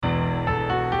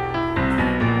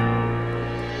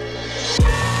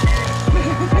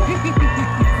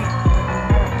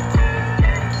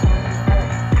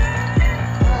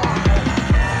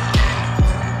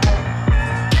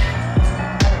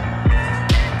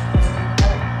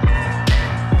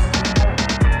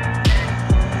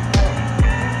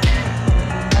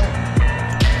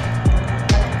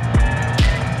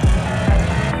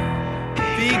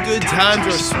times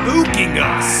are spooking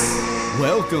us.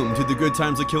 Welcome to the Good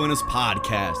Times Are Killing Us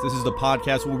podcast. This is the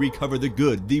podcast where we cover the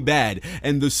good, the bad,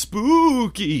 and the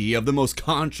spooky of the most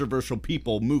controversial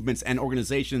people, movements, and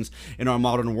organizations in our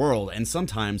modern world. And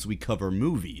sometimes we cover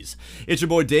movies. It's your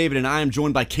boy David, and I am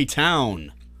joined by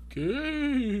K-Town.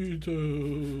 K-Town.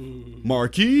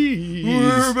 Marquise.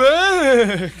 We're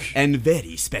back. And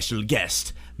very special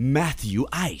guest, Matthew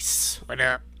Ice. What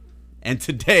up? And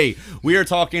today, we are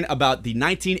talking about the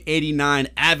 1989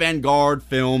 avant-garde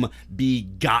film,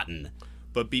 Begotten.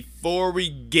 But before we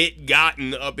get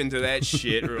gotten up into that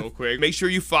shit real quick, make sure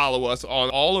you follow us on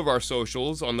all of our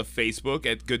socials, on the Facebook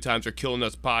at Good Times Are Killing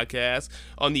Us Podcast,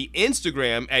 on the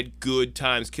Instagram at Good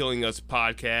Times Killing Us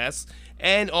Podcast,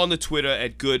 and on the Twitter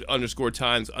at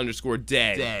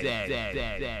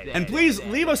good_times_dead. And please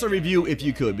leave us a review if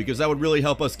you could, because that would really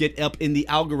help us get up in the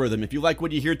algorithm. If you like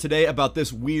what you hear today about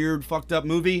this weird, fucked up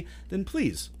movie, then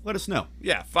please let us know.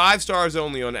 Yeah, 5 stars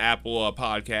only on Apple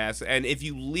Podcasts, and if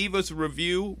you leave us a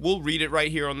review, we'll read it right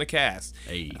here on the cast.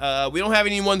 Hey. We don't have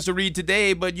any ones to read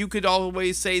today, but you could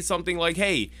always say something like,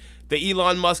 hey, the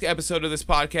Elon Musk episode of this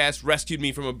podcast rescued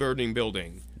me from a burning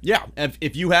building. Yeah,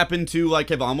 if you happen to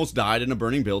have almost died in a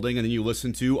burning building and then you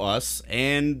listen to us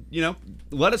and,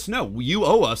 let us know. You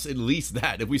owe us at least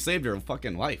that if we saved your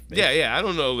fucking life. Baby. Yeah, I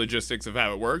don't know the logistics of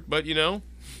how it worked, but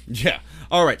Yeah.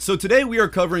 All right. So today we are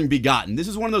covering Begotten. This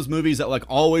is one of those movies that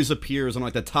always appears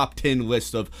on the top 10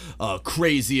 list of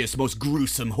craziest, most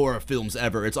gruesome horror films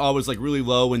ever. It's always really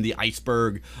low in the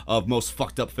iceberg of most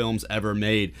fucked up films ever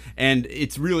made. And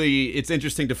it's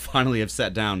interesting to finally have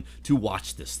sat down to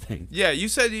watch this thing. Yeah, you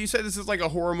said this is a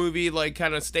horror movie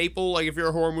kind of staple. If you're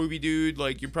a horror movie dude,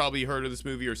 you probably heard of this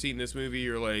movie or seen this movie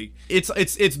or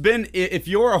It's been, if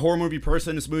you're a horror movie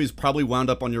person, this movie's probably wound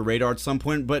up on your radar at some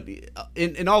point, but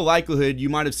in all likelihood, you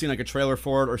might have seen a trailer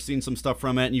for it or seen some stuff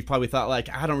from it, and you've probably thought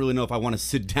I don't really know if I want to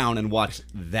sit down and watch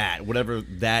that, whatever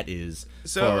that is,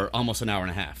 for almost an hour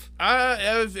and a half.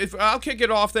 If I'll kick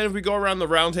it off then, if we go around the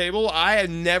round table, I had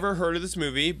never heard of this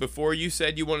movie before you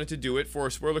said you wanted to do it for a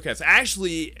Spoilercast.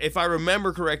 Actually, if I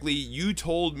remember correctly, you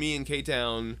told me in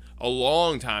K-Town a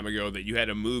long time ago that you had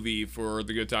a movie for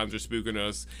The Good Times Are Spooking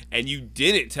Us, and you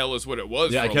didn't tell us what it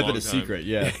was. Yeah, for I kept a long it a time. secret.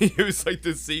 Yeah, it was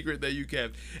the secret that you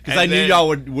kept because I knew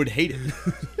y'all would hate it.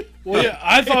 Well, yeah,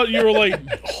 I thought you were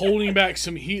holding back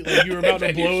some heat, you were about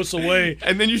to blow us away.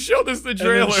 And then you showed us the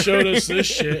trailer. And then showed us this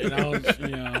shit, and I was,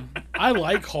 I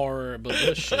like horror, but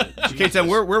this shit. K-Town,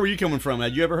 where were you coming from?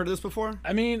 Had you ever heard of this before?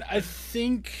 I mean, I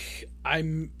think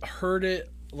I heard it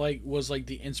was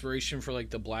the inspiration for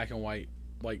the black and white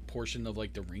portion of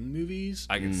the Ring movies.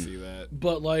 I can see that.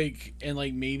 But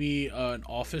and maybe an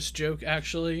Office joke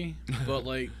actually, but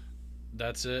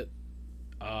that's it.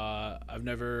 I've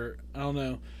never. I don't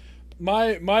know.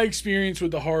 My experience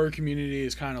with the horror community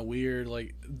is kind of weird.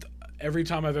 Every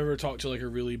time I've ever talked to a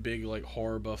really big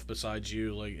horror buff besides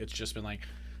you, it's just been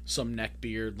some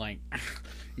neckbeard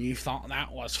you thought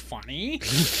that was funny.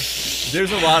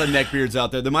 There's a lot of neckbeards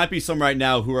out there. There might be some right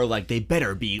now who are they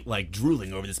better be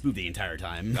drooling over this movie the entire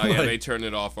time. Oh yeah, they turned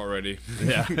it off already.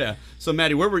 Yeah. So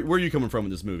Maddie, where are you coming from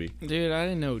in this movie? Dude, I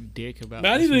didn't know dick about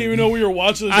Maddie this didn't movie. even know we were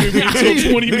watching this movie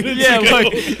until 20 minutes ago.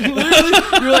 Literally,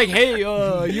 you're like, hey,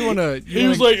 you wanna? He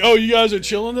was like, oh, you guys are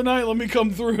chilling tonight? Let me come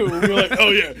through. We were like, oh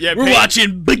yeah, we're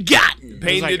watching Begotten.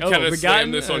 Payne did kind of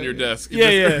slam this on your desk.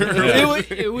 Yeah.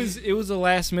 It was a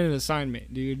last minute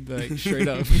assignment, dude. Straight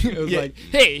up, it was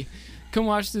hey, come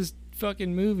watch this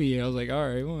fucking movie. And I was like, all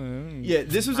right, well, yeah,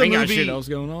 this is I a got movie. Shit else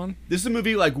going on. This is a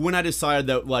movie when I decided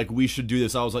that we should do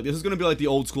this, I was like, this is gonna be the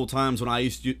old school times when I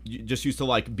used to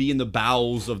be in the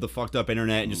bowels of the fucked up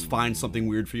internet and just find something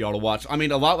weird for y'all to watch. I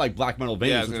mean, a lot like Black Metal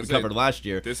Veins, which we covered last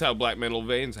year. This is how Black Metal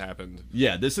Veins happened.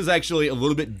 Yeah, this is actually a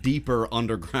little bit deeper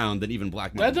underground than even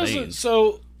Black Metal Veins.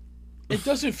 It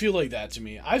doesn't feel like that to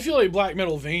me. I feel like Black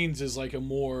Metal Veins is a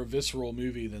more visceral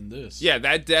movie than this. Yeah,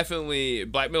 that definitely,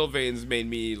 Black Metal Veins made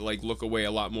me look away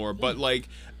a lot more. But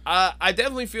I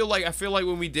definitely feel like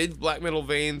when we did Black Metal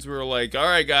Veins, we were like, all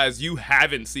right, guys, you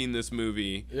haven't seen this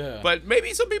movie. Yeah. But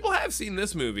maybe some people have seen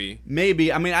this movie.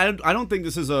 Maybe. I mean, I don't think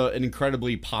this is an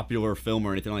incredibly popular film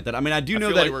or anything like that. I mean, I do know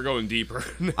feel that like we're going deeper.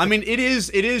 I mean, it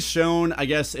is shown, I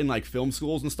guess, in film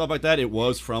schools and stuff like that. It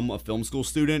was from a film school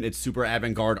student. It's super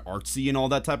avant-garde, artsy, and all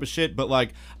that type of shit.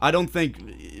 But I don't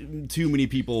think too many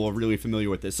people are really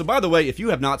familiar with this. So, by the way, if you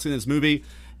have not seen this movie,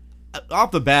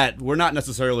 off the bat, we're not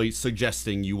necessarily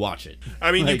suggesting you watch it.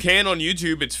 I mean, you can on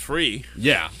YouTube. It's free.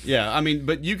 Yeah. I mean,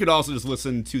 but you could also just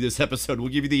listen to this episode. We'll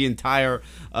give you the entire,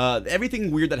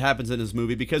 everything weird that happens in this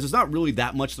movie, because there's not really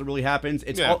that much that really happens.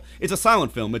 It's a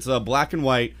silent film. It's black and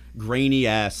white. grainy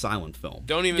ass silent film.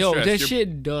 Don't even Yo, stress. that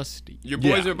shit dusty. Your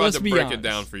boys are about Let's to be break honest. it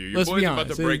down for you. Your Let's boys be are about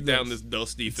honest. to break It's down this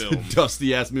dusty film.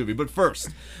 Dusty ass movie. But first,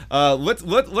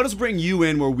 let us bring you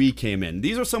in where we came in.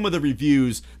 These are some of the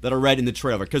reviews that are read in the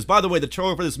trailer. Because by the way, the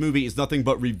trailer for this movie is nothing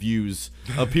but reviews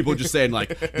of people just saying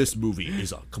like, "This movie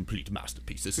is a complete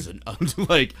masterpiece. This is an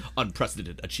like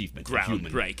unprecedented achievement." in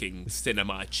human." Groundbreaking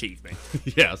cinema achievement.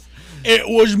 Yes. It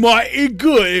was mighty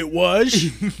good. It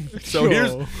was.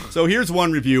 So here's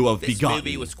one review of This Begotten.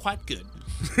 movie was quite good.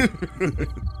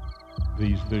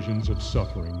 These visions of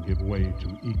suffering give way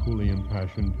to equally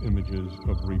impassioned images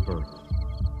of rebirth.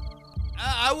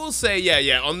 I will say,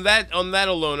 yeah. On that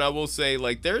alone, I will say,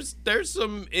 like, there's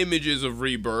some images of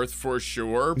rebirth for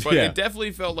sure, but Yeah. it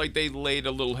definitely felt like they laid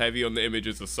a little heavy on the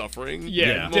images of suffering.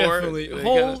 Yeah, more. definitely.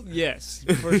 They Yes,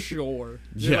 for sure.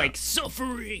 They're Yeah. like,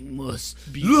 suffering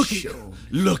must be Look shown.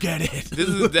 at it. This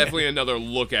is definitely another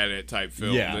look at it type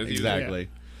film. Yeah, This- exactly.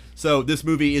 So this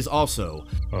movie is also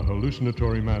A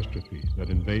hallucinatory masterpiece that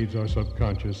invades our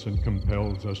subconscious and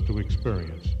compels us to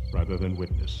experience rather than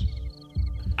witness.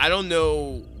 I don't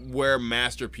know where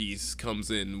masterpiece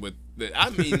comes in with the, I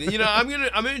mean, you know, I'm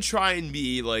gonna try and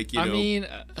be like, you know, I mean,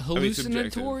 subjective.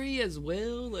 hallucinatory as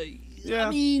well. Like, Yeah. I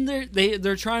mean,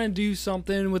 they're trying to do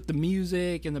something with the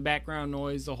music and the background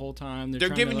noise the whole time. they're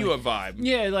trying giving to, you a like, vibe.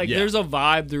 yeah, like Yeah. there's a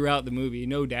vibe throughout the movie,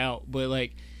 no doubt. But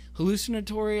like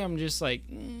hallucinatory, I'm just like,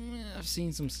 I've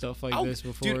seen some stuff like this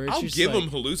before. Dude, It's I'll just give like, them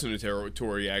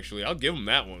hallucinatory. Actually, I'll give them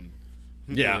that one.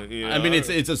 Yeah, You I mean know?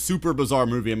 it's a super bizarre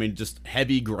movie. I mean, just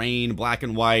heavy grain, black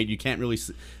and white. You can't really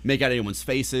make out anyone's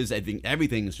faces. I think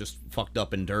everything's just fucked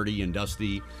up and dirty and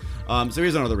dusty. So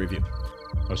here's another review.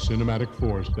 A cinematic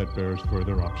force that bears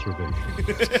further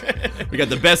observation. We got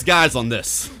the best guys on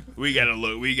this. We gotta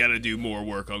look. We gotta do more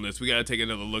work on this. We gotta take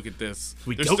another look at this.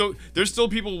 We There's don't- still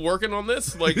people working on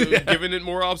this, like giving it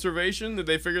more observation. Did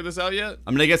they figure this out yet?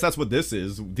 I mean, I guess that's what this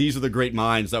is. These are the great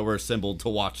minds that were assembled to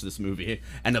watch this movie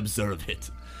and observe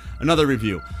it. Another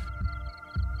review.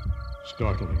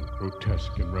 Startling,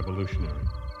 grotesque, and revolutionary.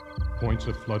 Points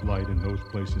of floodlight in those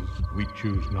places we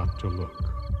choose not to look.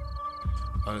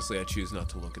 Honestly, I choose not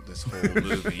to look at this whole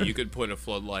movie. You could put a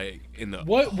floodlight in the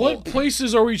What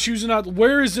places are we choosing out?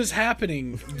 Where is this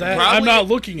happening that I'm Probably- not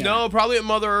looking at? No, probably at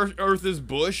Mother Earth's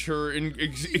bush. Her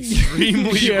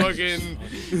extremely Yeah. fucking.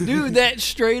 dude, that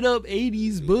straight up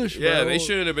 '80s bush. Yeah, bro. they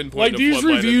shouldn't have been Like pointing a these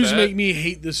floodlight reviews at that. make me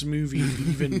hate this movie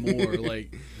even more.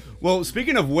 Like, Well,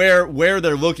 speaking of where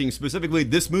they're looking, specifically,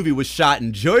 this movie was shot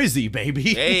in Jersey, baby.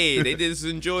 Hey, they did this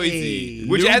in Jersey, Hey,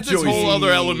 which New adds this whole Jersey.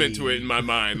 other element to it in my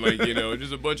mind. Like, you know,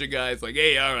 just a bunch of guys like,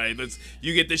 hey, all right,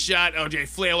 you get the shot. OJ,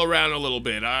 flail around a little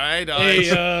bit, all right?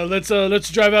 hey,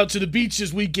 let's drive out to the beach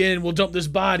this weekend. We'll dump this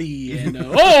body. And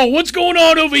oh, what's going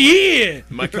on over here?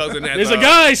 My cousin had There's a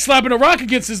guy slapping a rock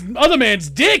against his other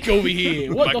man's dick over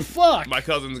here. What the fuck? My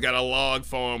cousin's got a log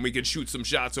farm. We could shoot some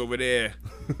shots over there.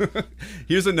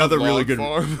 Here's another really Log good.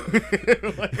 farm.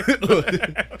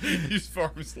 Use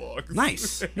farm logs.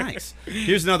 Nice.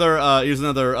 Here's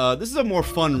another. This is a more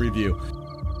fun review.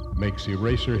 Makes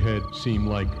Eraserhead seem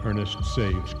like Ernest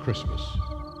Saves Christmas.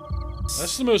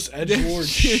 That's the most edgelord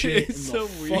shit. It's in the so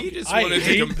fuck- He just I wanted to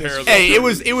hate compare this. them. Hey, it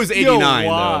was 89 Yo,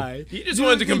 why? He just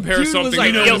wanted to the compare dude was something.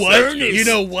 like, to You Yo, know what? Ernest. You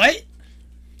know what?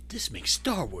 This makes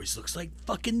Star Wars looks like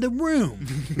fucking The Room.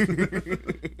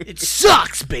 It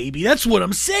sucks, baby. That's what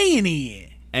I'm saying here.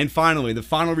 And finally, the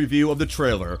final review of the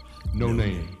trailer. No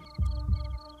name.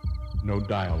 No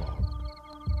dialogue.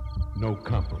 No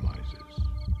compromises.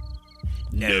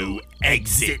 No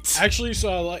exit. Actually,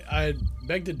 so I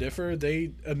beg to differ.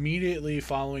 They immediately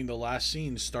following the last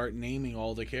scene start naming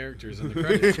all the characters in the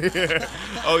credits.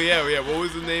 Oh yeah. What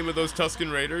was the name of those Tuscan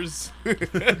Raiders?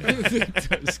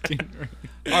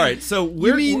 All right, so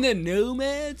You mean the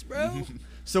nomads, bro?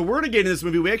 So we're gonna get into this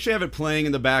movie. We actually have it playing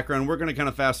in the background. We're gonna kind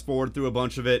of fast forward through a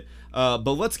bunch of it, but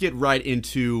let's get right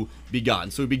into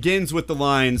Begotten. So it begins with the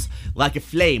lines, "Like a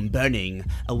flame burning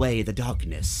away the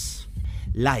darkness,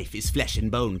 life is flesh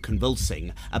and bone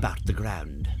convulsing about the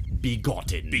ground.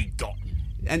 Begotten."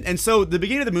 And so the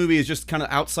beginning of the movie is just kind of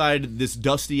outside this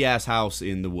dusty ass house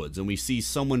in the woods, and we see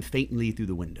someone faintly through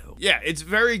the window. Yeah, it's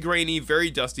very grainy,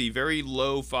 very dusty, very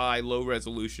lo-fi, low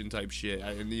resolution type shit.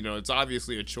 And you know, it's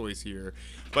obviously a choice here.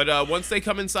 But once they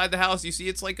come inside the house, you see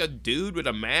it's like a dude with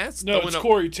a mask. No, throwing it's up-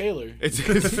 Corey Taylor.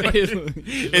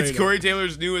 It's Corey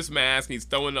Taylor's newest mask. And he's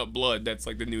throwing up blood. That's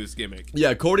like the newest gimmick. Yeah,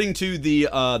 according to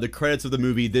the credits of the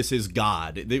movie, this is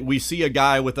God. We see a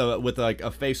guy with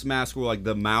a face mask where like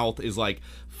the mouth is like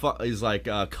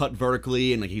cut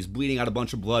vertically, and like he's bleeding out a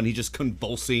bunch of blood, and he's just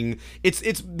convulsing. It's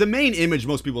the main image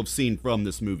most people have seen from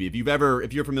this movie. If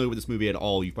you're familiar with this movie at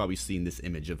all, you've probably seen this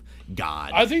image of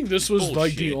God. I think this was like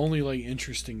Bullshit. the only like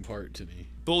interesting part to me.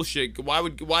 Bullshit.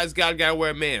 Why's God gotta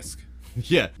wear a mask?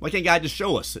 Yeah, why can't God just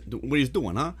show us what he's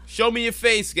doing, huh? Show me your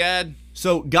face, God.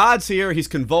 So God's here, he's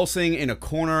convulsing in a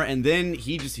corner, and then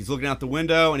he's looking out the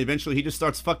window, and eventually he just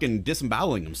starts fucking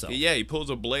disemboweling himself. Yeah, he pulls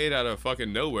a blade out of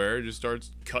fucking nowhere, just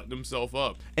starts cutting himself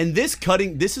up. And this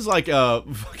is like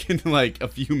fucking like a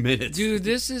few minutes. Dude,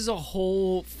 this is a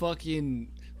whole fucking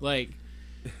like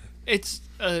it's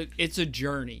a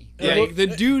journey. Yeah, Like, the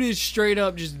dude is straight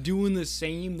up just doing the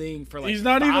same thing for like. He's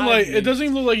not even 5 like minutes. it doesn't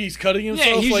even look like he's cutting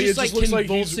himself. he's like just, it just like, looks like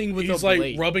convulsing with he's a like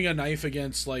blade. rubbing a knife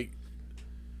against like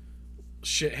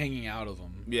shit hanging out of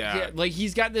him. Yeah, like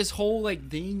he's got this whole like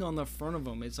thing on the front of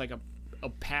him. It's like a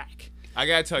pack. I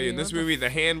gotta tell you, in Yeah, this what the movie, the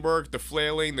handwork, the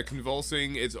flailing, the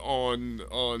convulsing is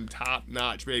on top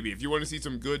notch, baby. If you want to see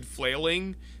some good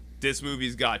flailing, this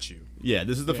movie's got you. Yeah,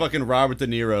 this is the fucking Robert De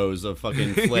Niro's of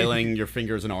fucking flailing your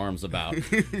fingers and arms about.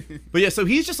 But yeah, so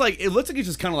he's just like, it looks like he's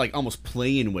just kind of like almost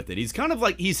playing with it. He's kind of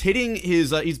like, he's hitting his,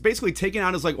 he's basically taking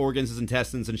out his like organs, his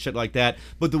intestines and shit like that.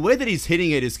 But the way that he's hitting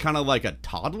it is kind of like a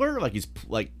toddler, like he's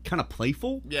like kind of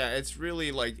playful. Yeah, it's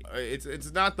really like,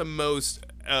 it's not the most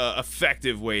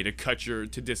effective way to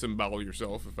disembowel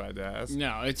yourself, if I had to ask.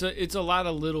 No, it's a lot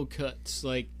of little cuts,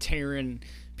 like tearing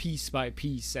piece by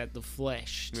piece at the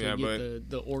flesh to Yeah, get but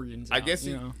the organs out. I guess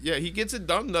he gets it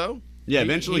done though. Yeah,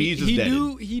 eventually he's just dead.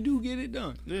 He do get it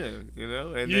done. Yeah,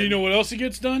 and You know what else he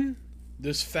gets done?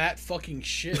 This fat fucking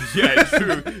shit. Yeah,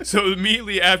 true. So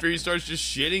immediately after, he starts just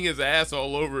shitting his ass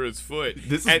all over his foot.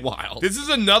 This is wild. This is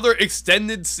another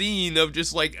extended scene of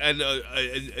just like an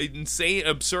insane,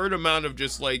 absurd amount of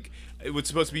just like what's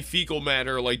supposed to be fecal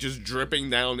matter, like just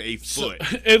dripping down a foot.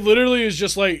 It literally is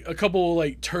just like a couple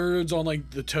like turds on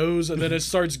like the toes, and then it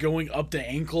starts going up the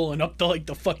ankle and up to like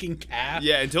the fucking calf.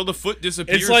 Yeah, until the foot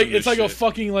disappears. It's like from this a shit.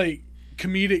 fucking like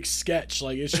comedic sketch.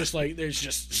 Like it's just like there's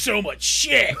just so much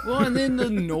shit. Well, and then the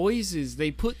noises.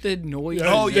 They put the noises.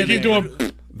 Oh, yeah, they keep yeah.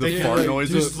 doing. The fart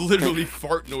noises. Just literally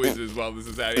fart noises while this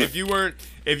is happening. If you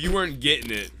weren't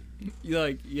getting it,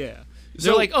 Like, yeah. So-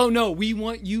 They're like, oh no, we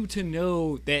want you to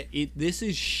know that this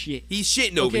is shit. he's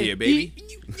shitting over Okay, here, baby.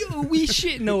 We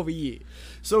shitting over here.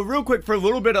 So real quick, for a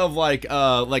little bit of like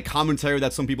commentary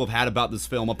that some people have had about this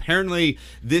film, apparently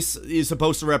this is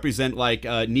supposed to represent like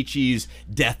Nietzsche's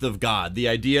death of God. The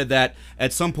idea that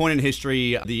at some point in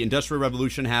history, the Industrial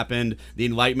Revolution happened, the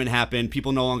Enlightenment happened,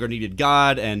 people no longer needed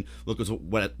God, and look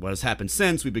what has happened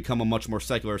since. We've become a much more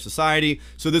secular society.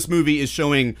 So this movie is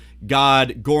showing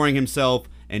God goring himself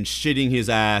and shitting his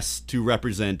ass to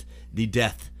represent the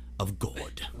death of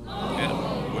God.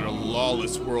 Yeah, what a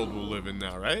lawless world we'll live in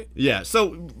now, right? Yeah,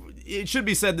 so it should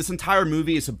be said this entire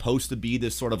movie is supposed to be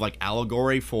this sort of like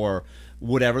allegory for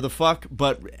whatever the fuck,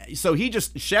 but so he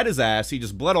just shed his ass, he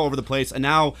just bled all over the place, and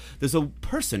now there's a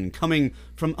person coming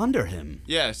from under him.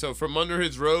 Yeah, so from under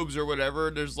his robes or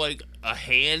whatever, there's like a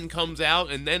hand comes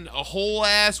out, and then a whole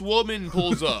ass woman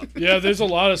pulls up. Yeah, there's a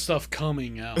lot of stuff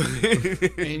coming out.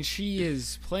 And she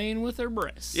is playing with her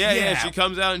breasts. Yeah, she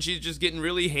comes out and she's just getting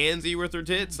really handsy with her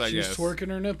tits, I She's guess. twerking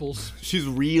her nipples. She's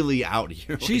really out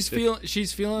here. She's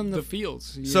feeling the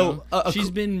feels. You So, know?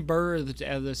 She's been birthed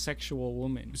as a sexual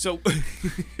woman. So,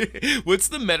 what's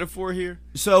the metaphor here?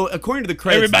 So according to the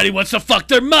credits, Everybody wants to fuck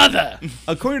their mother.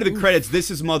 according to the credits,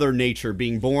 this is Mother Nature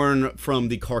being born from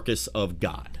the carcass of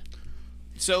God.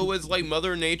 So was like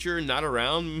Mother Nature not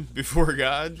around before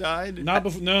God died? Not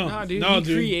before. No, Nah, dude, no, he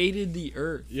dude. created the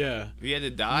earth. Yeah, He had to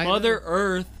die? Mother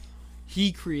Earth,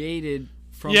 he created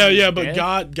from yeah, his yeah. But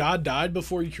death. God died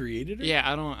before he created her. Yeah,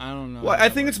 I don't know. Well, how I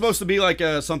that think works. it's supposed to be like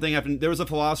something happened. There was a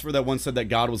philosopher that once said that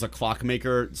God was a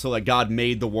clockmaker, so like God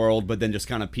made the world, but then just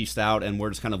kind of pieced out, and we're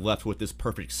just kind of left with this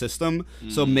perfect system.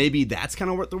 So maybe that's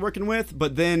kind of what they're working with.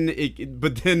 But then,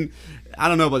 I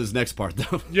don't know about this next part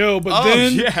though. Yo, but Oh,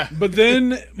 then, yeah. but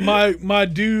then my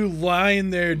dude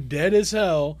lying there dead as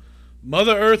hell.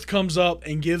 Mother Earth comes up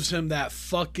and gives him that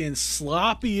fucking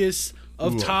sloppiest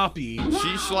of toppy.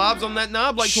 She slobs on that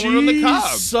knob like She corn on the cob.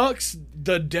 sucks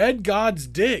the dead god's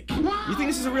dick You think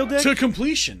this is a real dick? to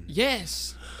completion.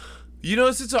 Yes, You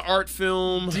notice it's an art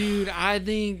film. dude. I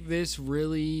think this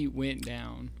really went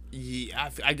down. Yeah,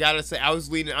 I gotta say, I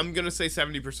was leaning. I'm gonna say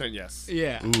 70% yes.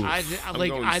 Yeah, Ooh. I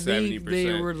going think they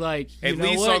 70%. were like, At you know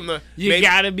least what? on the- you maybe-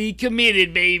 gotta be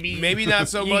committed, baby. Maybe not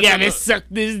so you much. gotta suck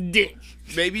this dick.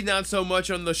 Maybe not so much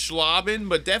on the schlobbing,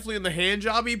 but definitely on the hand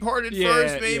jobby part at Yeah,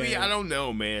 first. Maybe yeah. I don't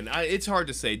know, man. It's hard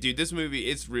to say, dude. This movie,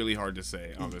 it's really hard to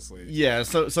say, honestly. Yeah,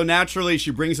 so naturally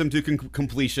she brings him to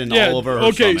completion Yeah. all over her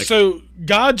Okay, stomach. so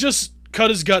God just cut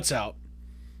his guts out,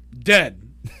 dead.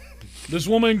 This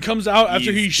woman comes out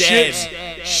after he He's dead.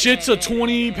 shits a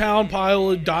 20-pound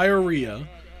pile of diarrhea.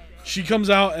 She comes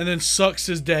out and then sucks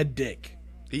his dead dick,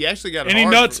 He actually got and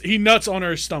he nuts on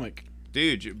her stomach.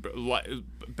 dude.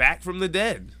 Back from the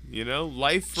dead. You know,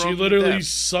 life from. She literally death.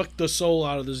 sucked the soul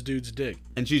out of this dude's dick,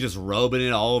 and she's just rubbing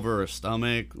it all over her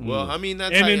stomach. Well, I mean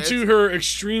that's and how, into her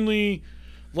extremely,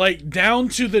 like, down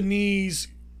to the knees,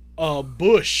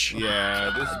 bush.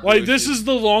 Yeah, this Like, bush this is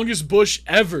the longest bush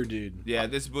ever, dude. Yeah,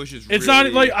 this bush is. It's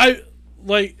really, not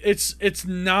it's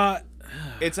not.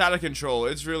 It's out of control.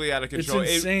 It's really out of It's control.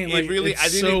 insane. It Like, really. it's I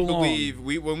didn't so even long. believe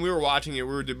when we were watching it.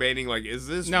 We were debating like, is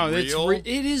this No, real? it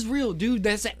is real, dude.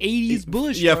 That's an 80s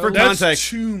bush. yeah, bro. for That's context,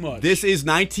 too much. this is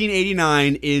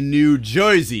 1989 in New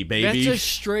Jersey, baby. That's a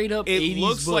straight up It 80s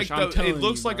looks bush. like I'm telling it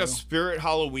looks you, like bro. a Spirit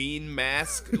Halloween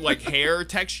mask, like hair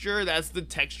texture. That's the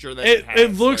texture that it, has.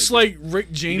 it looks like Rick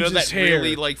you know James's that hair.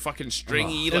 really like fucking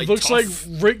stringy. It like looks tough.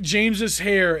 like Rick James's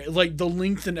hair, like the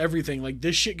length and everything. Like,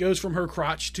 this shit goes from her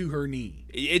crotch to her knee.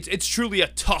 It's truly a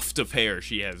tuft of hair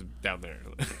she has down there.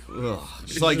 Ugh.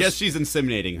 So I guess she's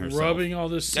inseminating herself. Rubbing all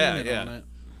this semen yeah. on it.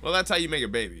 Well, that's how you make a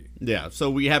baby. Yeah, so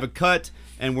we have a cut,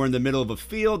 and we're in the middle of a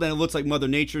field, and it looks like Mother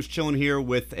Nature's chilling here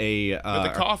with a... With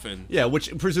the coffin. Yeah,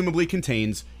 which presumably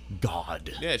contains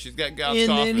God. Yeah, she's got God's And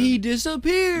coffin. then he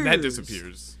disappears. that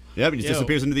disappears. Yeah, but he just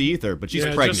disappears into the ether, but she's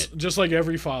pregnant. Just like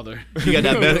every father. She got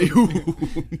that belly.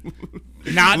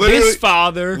 Not Literally- this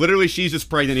father. Literally, she's just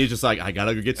pregnant. He's just like, I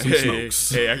gotta go get some smokes.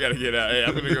 Hey, I gotta get out. Hey,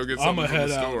 I'm gonna go get I'm something gonna from head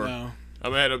the out store. now.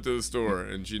 I'm gonna head up to the store,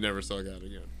 and she never saw God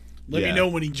again. Let Yeah. me know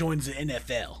when he joins the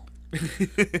NFL.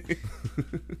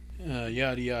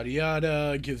 Yada yada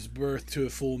yada. Gives birth to a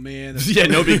full man. Yeah,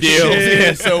 no big deal. Shit.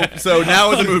 Yeah, so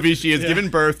now in the movie, she has given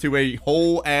birth to a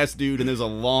whole ass dude, and there's a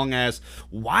long ass,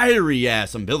 wiry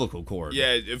ass umbilical cord.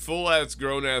 Yeah, a full ass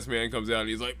grown ass man comes out and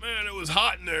he's like, "Man, it was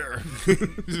hot in there."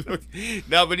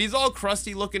 No, but he's all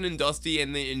crusty looking and dusty,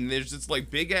 and there's this like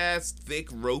big ass, thick,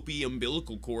 ropey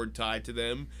umbilical cord tied to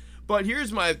them. But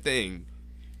here's my thing: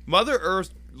 Mother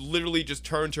Earth literally just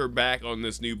turned her back on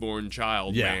this newborn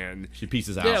child, Yeah. man. She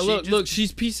pieces out. Yeah, She look, just- look,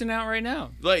 she's piecing out right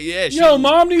now. Like, yeah, Yo,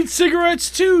 mom needs cigarettes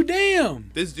too.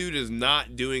 Damn. This dude is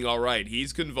not doing all right.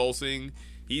 He's convulsing.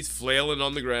 He's flailing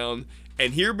on the ground.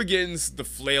 And here begins the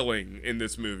flailing in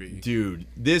this movie. Dude,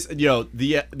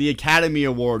 the Academy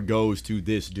Award goes to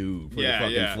this dude for the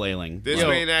fucking flailing. This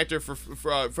main actor for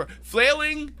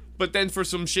flailing, but then for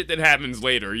some shit that happens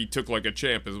later, he took like a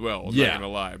champ as well. I'm Yeah. not gonna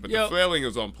lie, but Yo. the flailing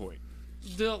is on point.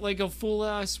 Like a full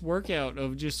ass workout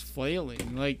of just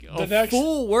flailing, like The a next-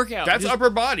 full workout. That's just,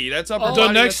 upper body. That's upper Oh, body.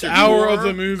 The next That's hour of core-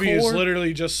 the movie is core.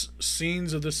 literally just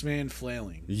scenes of this man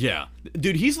flailing. Yeah,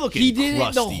 dude, he's looking. He did it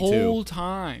crusty the whole too.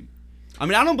 time. I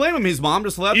mean, I don't blame him. His mom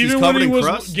just left. Even He's when covered he in was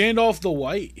crust. Gandalf the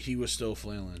White, he was still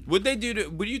flailing. What do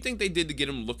you think they did to get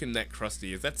him looking that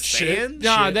crusty? Is that Shit. sand?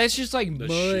 Nah, Shit. that's just like The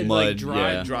mud, shit. Mud, like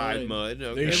dried, yeah. Dried mud. They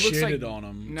Okay. looks shitted like- on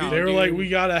him. No, they were dude. like, we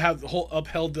gotta have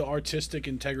upheld the artistic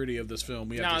integrity of this film.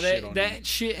 We have Nah, to shit on him. that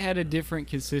shit had a different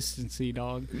consistency,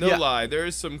 dog. No Yeah. lie, there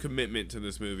is some commitment to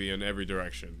this movie in every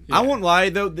direction. I won't lie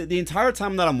though. The entire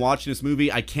time that I'm watching this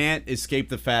movie, I can't escape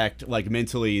the fact, like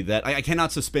mentally, that I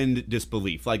cannot suspend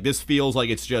disbelief. Like this feels like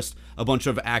it's just a bunch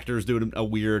of actors doing a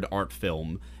weird art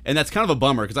film, and that's kind of a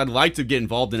bummer because I'd like to get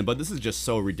involved in it, but this is just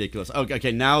so ridiculous.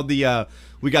 Okay, now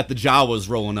we got the Jawas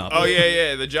rolling up. Oh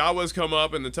yeah. The Jawas come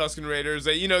up and the Tusken Raiders.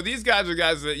 These guys are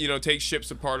guys that take ships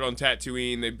apart on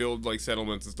Tatooine. They build like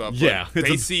settlements and stuff. Yeah, But it's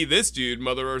they a- see this dude,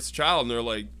 Mother Earth's child, and they're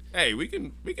like, "Hey, we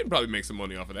can probably make some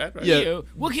money off of that, right? Yeah. Yo,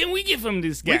 what can we get from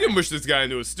this guy? We can push this guy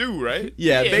into a stew, right?"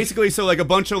 Yeah, Yeah. basically, so like a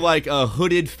bunch of like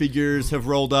hooded figures have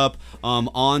rolled up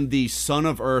on the son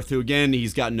of Earth, who again,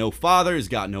 he's got no father, he's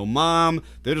got no mom.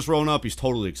 They're just rolling up. He's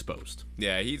totally exposed.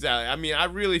 Yeah, he's out. I mean, I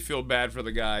really feel bad for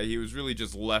the guy. He was really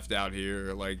just left out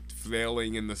here, like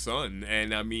flailing in the sun,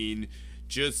 and I mean,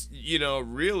 just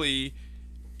really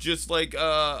just like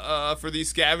for these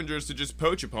scavengers to just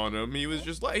poach upon him. He was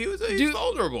just like he's Dude,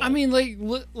 vulnerable. I mean, like,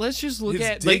 let's just look His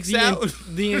at like dick's out.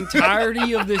 the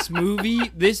entirety of this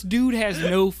movie. This dude has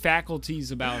no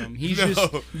faculties about him. He's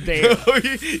just there. No,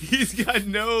 he's got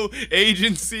no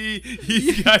agency.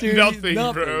 He's got Dude, nothing,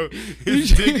 nothing. bro.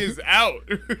 His dick is out.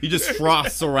 He just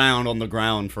froths around on the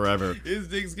ground forever. His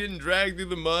dick's getting dragged through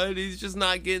the mud. He's just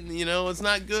not getting, it's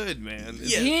not good, man.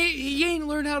 He ain't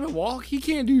learned how to walk. He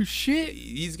can't do shit.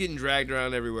 He's getting dragged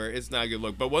around everywhere. It's not a good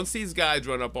look. But once these guys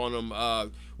run up on him,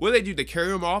 what do they do? They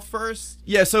carry him off first?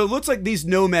 Yeah, so it looks like these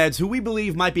nomads, who we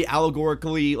believe might be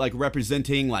allegorically like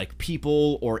representing like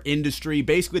people or industry.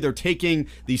 Basically, they're taking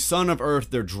the sun of Earth,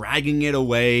 they're dragging it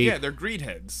away. Yeah, they're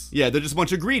greedheads. Yeah, they're just a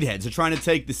bunch of greedheads. They're trying to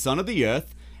take the sun of the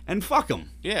Earth and fuck them.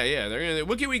 Yeah. They're gonna.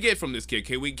 What can we get from this kid?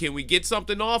 Can we get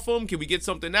something off him? Can we get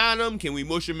something on him? Can we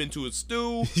mush him into a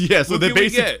stew? Yeah, so What they can we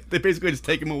get? basically just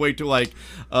take him away to like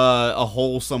a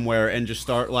hole somewhere and just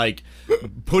start like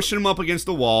pushing him up against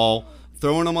the wall,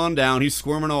 throwing him on down. He's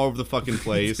squirming all over the fucking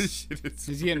place. This shit is-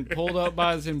 He's getting pulled up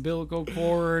by his umbilical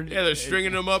cord. Yeah, they're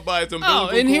stringing him up by his umbilical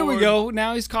Oh, and here we cord. go.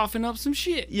 Now he's coughing up some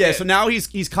shit. Yeah, so now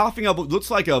he's coughing up what looks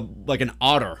like an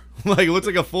otter. Like it looks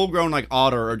like a full-grown like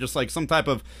otter, or just like some type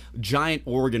of giant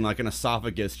organ like an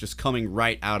esophagus just coming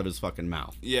right out of his fucking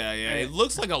mouth. Yeah. It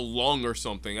looks like a lung or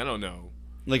something. I don't know.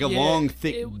 Like a Yeah, long,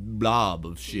 thick blob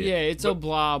of shit. Yeah, it's a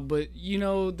blob, but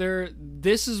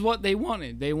this is what they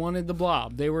wanted. They wanted the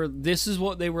blob. This is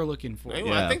what they were looking for.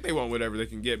 I think they want whatever they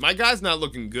can get. My guy's not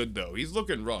looking good though. He's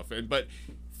looking rough, but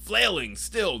flailing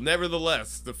still.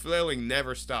 Nevertheless, the flailing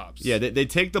never stops. Yeah, they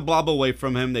take the blob away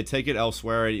from him. They take it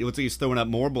elsewhere. It looks like he's throwing up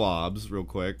more blobs real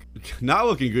quick. Not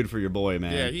looking good for your boy,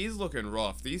 man. Yeah, he's looking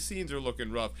rough. These scenes are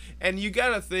looking rough. And you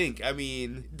gotta think, I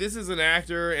mean, this is an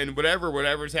actor, and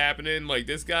whatever's happening, like,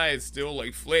 this guy is still,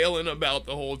 like, flailing about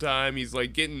the whole time. He's,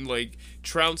 like, getting, like,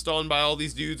 trounced on by all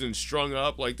these dudes and strung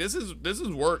up. Like, this is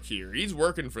work here. He's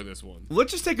working for this one.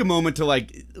 Let's just take a moment to,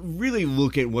 like, really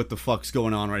look at what the fuck's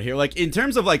going on right here. Like, in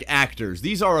terms of, like, actors,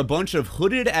 these are a bunch of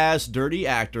hooded-ass dirty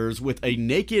actors with a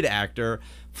naked actor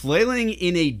flailing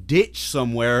in a ditch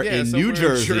somewhere in New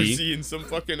Jersey. In some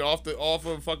fucking off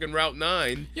of fucking Route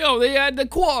 9. Yo, they had the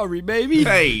quarry, baby.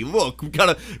 Hey, look, we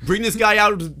gotta bring this guy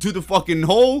out to the fucking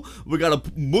hole. We gotta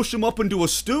mush him up into a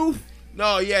stew.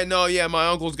 No, yeah. My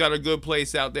uncle's got a good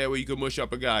place out there where you can mush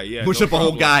up a guy. Yeah, Mush no up a whole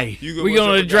problem. guy. You can We're mush up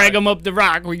gonna a drag guy. him up the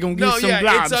rock. We're gonna get some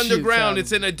blob it's underground. shits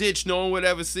It's in a ditch. No one would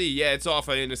ever see. Yeah, it's off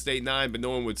of Interstate 9, but no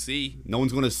one would see. No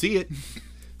one's gonna see it.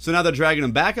 So now they're dragging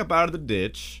him back up out of the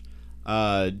ditch,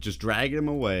 just dragging him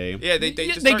away. Yeah, they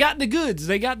got the goods.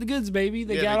 They got the goods, baby.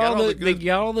 They got all the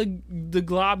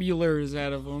globulars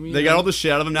out of them. They got all the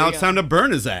shit out of him. Now They it's got- time to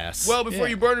burn his ass. Well, before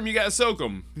Yeah. you burn them, you gotta soak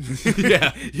them.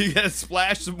 yeah. You gotta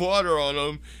splash some water on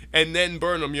them and then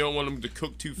burn them. You don't want them to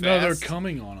cook too fast. No, they're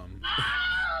coming on him.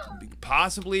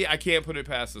 Possibly, I can't put it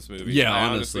past this movie. Yeah, I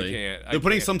honestly, honestly can't. they're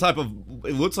putting some type of.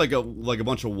 It looks like a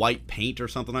bunch of white paint or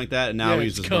something like that, and now Yeah,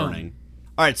 he's it's just cum. burning.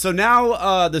 All right, so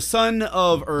now the son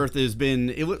of Earth has been.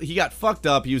 He got fucked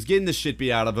up. He was getting the shit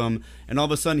beat out of him, and all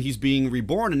of a sudden he's being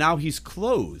reborn, and now he's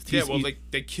clothed. Yeah, He's-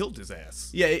 they killed his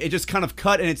ass. Yeah, it just kind of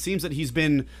cut, and it seems that he's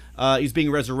being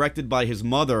resurrected by his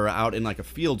mother out in like a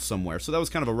field somewhere. So that was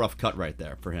kind of a rough cut right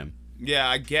there for him. Yeah,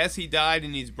 I guess he died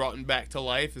and he's brought him back to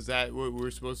life. Is that what we're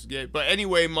supposed to get? But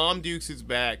anyway, Mom Dukes is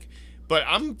back. But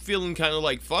I'm feeling kind of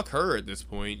like, fuck her at this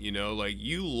point, Like,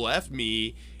 you left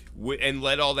me and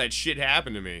let all that shit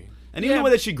happen to me. And even the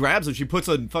way that she grabs him, she puts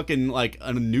a fucking like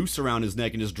a noose around his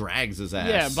neck and just drags his ass.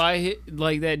 Yeah, by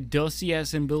like that dusty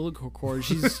ass umbilical cord.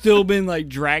 She's still been like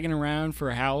dragging around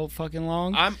for how fucking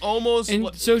long? I'm almost...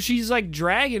 And so she's like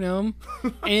dragging him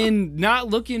and not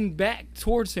looking back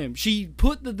towards him. She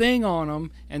put the thing on him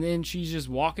and then she's just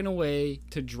walking away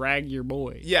to drag your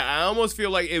boy. Yeah, I almost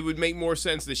feel like it would make more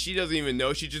sense that she doesn't even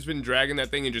know. She's just been dragging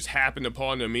that thing and just happened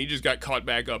upon him. He just got caught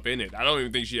back up in it. I don't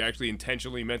even think she actually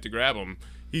intentionally meant to grab him.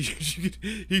 He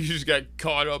just got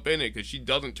caught up in it because she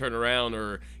doesn't turn around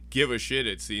or give a shit,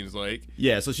 it seems like.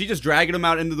 Yeah, so she's just dragging him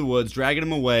out into the woods, dragging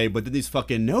him away, but then these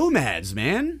fucking nomads,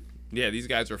 man. Yeah, these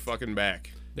guys are fucking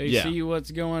back. They see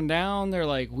what's going down. They're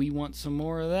like, we want some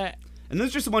more of that. And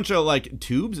there's just a bunch of like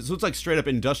tubes. So it's like straight up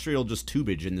industrial just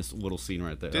tubage in this little scene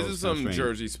right there. This That is was kinda some strange.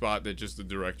 Jersey spot that just the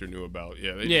director knew about.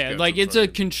 Yeah, they just Yeah, got like some it's a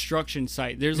fucking- construction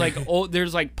site. There's like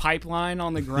there's like pipeline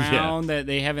on the ground that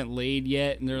they haven't laid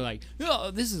yet, and they're like,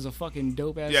 oh, this is a fucking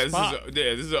dope ass spot.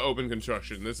 This is an open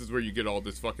construction. This is where you get all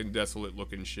this fucking desolate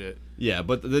looking shit. Yeah,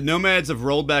 but the nomads have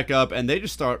rolled back up and they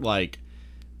just start like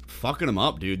fucking him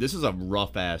up, dude. This is a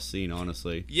rough ass scene,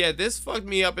 honestly. Yeah, this fucked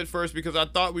me up at first because I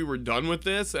thought we were done with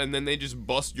this, and then they just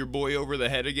bust your boy over the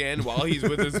head again while he's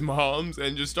with his moms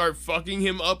and just start fucking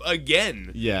him up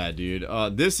again. Yeah, dude.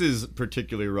 This is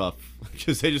particularly rough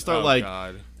because they just start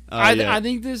God. I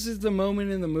think this is the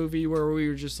moment in the movie where we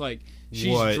were just like,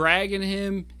 she's What? dragging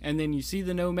him, and then you see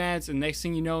the nomads, and next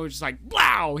thing you know, it's just like,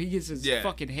 wow, he gets his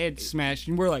fucking head smashed,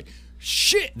 and we're like,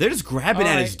 shit. They're just grabbing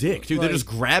at his dick, dude. They're just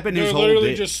grabbing his whole dick. They're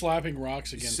literally just slapping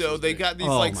rocks against So his they dick. got these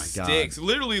Oh like my God. sticks,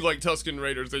 literally like Tusken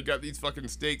Raiders. They got these fucking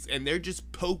sticks, and they're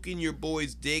just poking your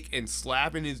boy's dick and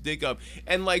slapping his dick up,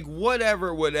 and like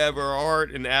whatever,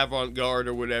 art and avant-garde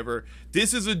or whatever.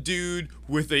 This is a dude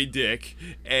with a dick,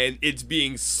 and it's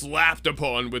being slapped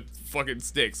upon with fucking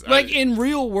sticks. Like in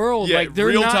real world, Yeah, like they're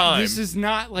real not. time. This is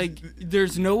not like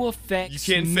there's no effects.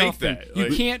 You can't fake nothing. that. You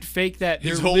Like, can't fake that.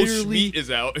 his They're whole literally schmeat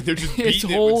is out, and they're just his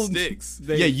beating it whole with sticks.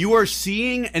 Yeah, you are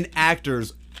seeing an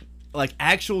actor's like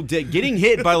actual dick getting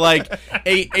hit by like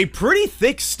a pretty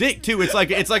thick stick too. It's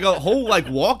like a whole like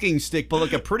walking stick, but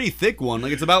like a pretty thick one.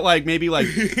 Like it's about like maybe like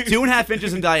 2.5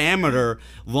 inches in diameter,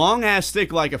 long ass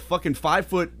stick, like a fucking 5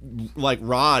 foot like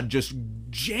rod, just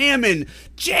jamming.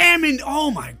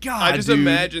 Oh my God! I just dude.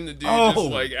 imagine the dude just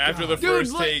like after the Dude,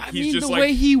 first like, take, I he's mean, just the like,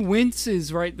 way he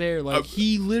winces right there, like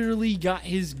he literally got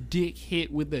his dick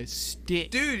hit with a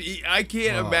stick. dude, I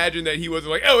can't imagine that he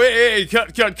wasn't like, oh, hey,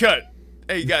 cut.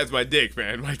 Hey guys, my dick,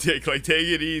 man, my dick. Like, take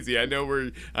it easy. I know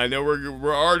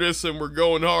we're artists and we're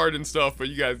going hard and stuff, but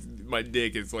you guys, my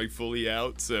dick is like fully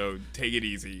out, so take it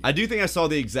easy. I do think I saw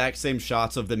the exact same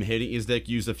shots of them hitting his dick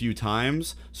used a few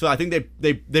times, so I think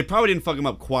they probably didn't fuck him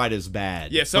up quite as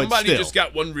bad. Yeah, but somebody still. just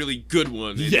got one really good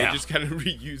one, and they just kind of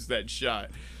reused that shot.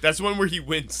 That's one where he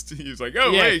winced. He was like,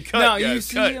 oh, Yeah, hey, cut, no, guys, you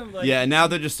see cut. him like Yeah, now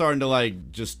they're just starting to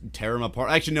like just tear him apart.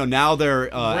 Actually, no, now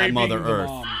they're at Raping Mother the Earth.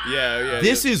 mom. Yeah.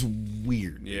 This is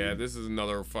weird. Yeah, this is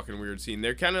another fucking weird scene.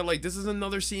 They're kind of like, this is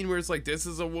another scene where it's like, this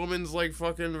is a woman's like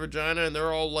fucking vagina, and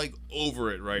they're all like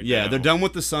over it right now. Yeah, they're done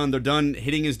with the son. They're done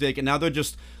hitting his dick, and now they're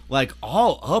just like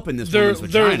all up in this They're woman's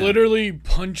vagina. literally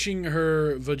punching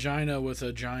her vagina with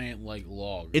a giant like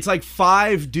log. It's like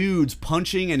 5 dudes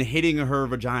punching and hitting her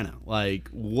vagina. Like,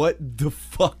 what the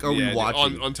fuck are we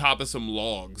watching? on top of some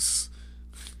logs.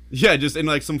 Yeah, just in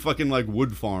like some fucking like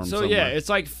wood farm. So somewhere. yeah, it's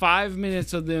like 5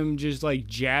 minutes of them just like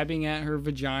jabbing at her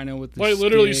vagina with the Like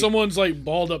literally, stick. someone's like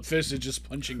balled up fisted just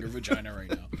punching her vagina right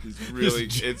now. It's really,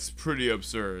 it's pretty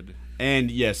absurd.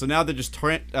 And yeah, so now they're just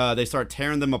they start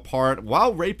tearing them apart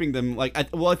while raping them. Like,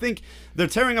 I think they're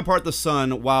tearing apart the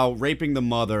son while raping the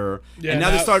mother, Yeah, and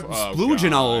now they that- start Oh,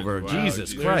 splooging all God. over. Wow,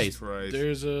 Jesus Christ!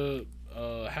 There's a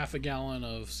half a gallon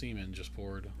of semen just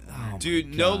poured. Oh, Dude,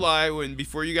 my no God. lie,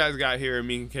 before you guys got here,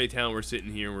 me and K-Town were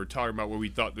sitting here and we're talking about what we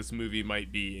thought this movie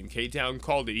might be, and K-Town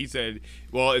called it. He said,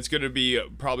 well, it's going to be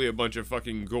probably a bunch of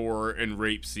fucking gore and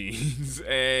rape scenes,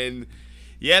 and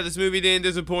yeah, this movie didn't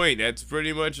disappoint. That's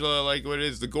pretty much like what it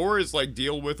is. The gore is like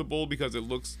deal withable because it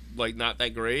looks like not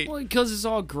that great. Well, because it's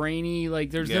all grainy,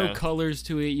 like there's Yeah. no colors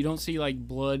to it. You don't see like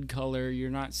blood color. You're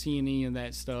not seeing any of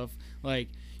that stuff. Like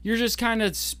you're just kind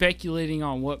of speculating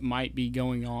on what might be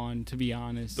going on. To be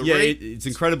honest, The Yeah, rape- it's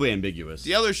incredibly ambiguous.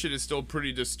 The other shit is still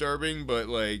pretty disturbing, but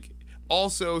like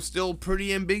also still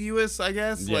pretty ambiguous, I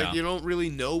guess. Yeah. Like you don't really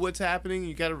know what's happening.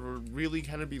 You gotta really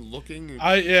kind of be looking.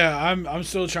 I'm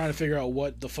still trying to figure out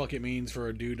what the fuck it means for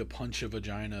a dude to punch a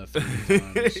vagina 3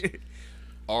 times.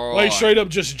 Like straight up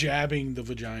just jabbing the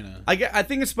vagina. I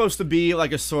think it's supposed to be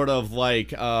like a sort of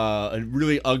like a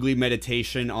really ugly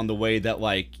meditation on the way that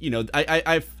like, you know,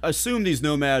 I assume these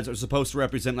nomads are supposed to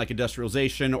represent like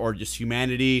industrialization or just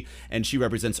humanity, and she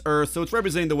represents Earth, so it's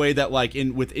representing the way that like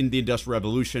within the Industrial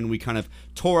Revolution we kind of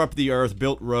tore up the Earth,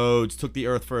 built roads, took the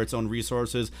Earth for its own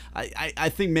resources. I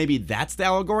think maybe that's the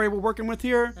allegory we're working with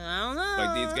here.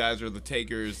 Like these guys are the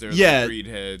takers, they're Yeah. the greed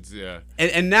heads, yeah.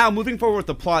 And now moving forward with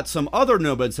the plot, some other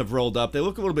nomads have rolled up. They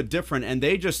look a little bit different, and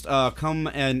they just come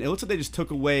and it looks like they just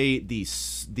took away the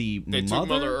They mother, took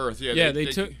Mother Earth, yeah. yeah, they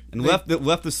took. and left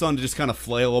the son to just kind of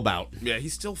flail about. Yeah,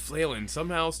 he's still flailing.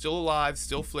 Somehow, still alive,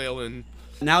 still flailing.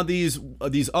 Now these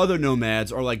other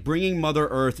nomads are like bringing Mother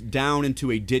Earth down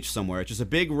into a ditch somewhere. It's just a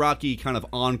big rocky kind of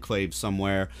enclave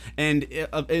somewhere. And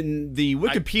in the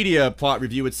Wikipedia plot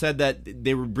review, it said that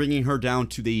they were bringing her down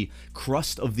to the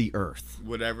crust of the Earth.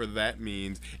 Whatever that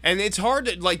means. And it's hard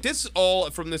to, like, this all,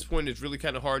 from this point, it's really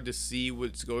kind of hard to see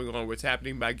what's going on, what's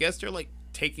happening. But I guess they're, like,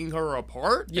 taking her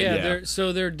apart? Yeah,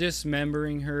 they're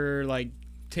dismembering her, like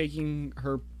taking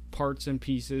her parts and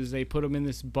pieces. They put them in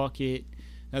this bucket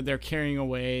that they're carrying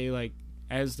away, like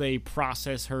as they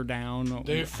process her down.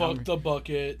 They fucked the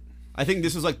bucket. I think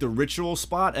this is like the ritual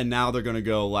spot, and now they're gonna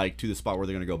go like to the spot where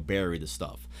they're gonna go bury the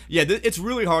stuff. Yeah, it's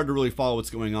really hard to really follow what's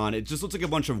going on. It just looks like a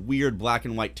bunch of weird black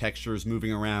and white textures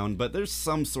moving around, but there's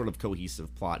some sort of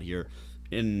cohesive plot here,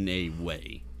 in a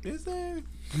way. Is there?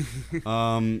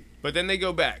 But then they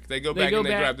go back. They go back and they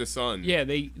grab the son. Yeah,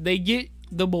 they get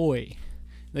the boy.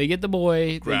 They get the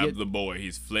boy. Grab the boy.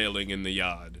 He's flailing in the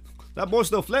yard. That boy's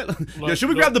still flailing. Yeah, should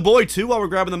we grab the boy too while we're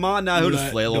grabbing the mom? Now he'll just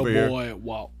flail over here. Let the boy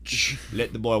watch.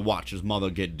 Let the boy watch his mother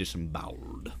get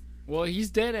disemboweled. Well, he's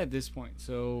dead at this point,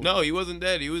 so... No, he wasn't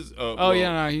dead. He was...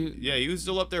 he was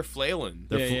still up there flailing.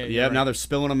 Now they're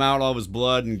spilling him out, all of his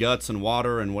blood and guts and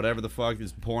water and whatever the fuck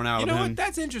is pouring out of him. You know what?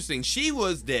 That's interesting. She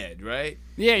was dead, right?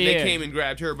 Yeah. They came and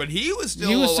grabbed her, but he was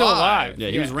still alive. Yeah,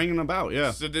 he was ringing about,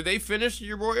 yeah. So did they finish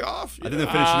your boy off? I think they're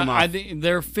finishing him off. I think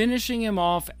they're finishing him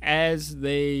off as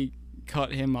they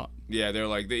cut him up. Yeah, they're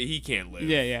like, he can't live.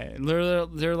 Yeah.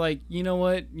 They're like, you know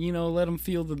what? Let him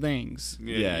feel the things.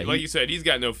 Yeah, like you said, he's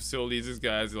got no facilities. This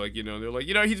guy's like, they're like,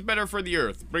 he's better for the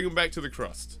earth. Bring him back to the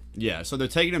crust. Yeah, so they're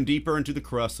taking him deeper into the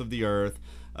crust of the earth.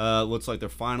 Looks like they're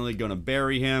finally going to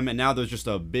bury him, and now there's just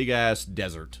a big-ass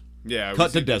desert. Yeah.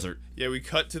 Cut to desert. Yeah, we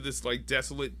cut to this, like,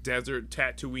 desolate desert,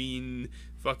 Tatooine,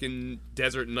 fucking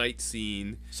desert night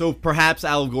scene. So perhaps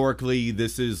allegorically,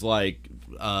 this is like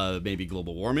maybe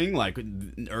global warming. Like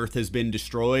Earth has been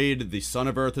destroyed, the sun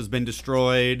of Earth has been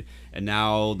destroyed, and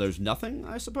now there's nothing.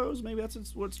 I suppose maybe that's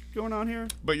what's going on here.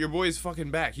 But your boy's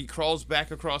fucking back. He crawls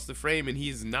back across the frame, and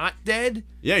he's not dead.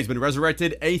 Yeah, he's been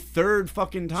resurrected a third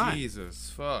fucking time. Jesus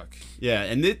fuck. Yeah,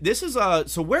 and this is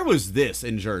so where was this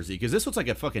in Jersey? Because this looks like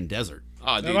a fucking desert.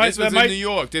 Oh, dude, this was in New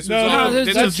York. This was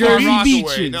this Jersey Far beaches.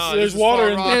 Rockaway. No, There's water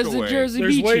in There's the Jersey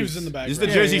There's beaches. waves in the background. Is the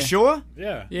Jersey Shore?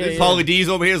 Yeah. Pauly D's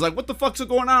over here is like, what the fuck's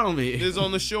going on over here? This is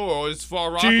on the shore. It's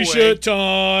Far Rockaway. T-shirt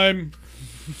time.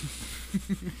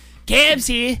 Cabs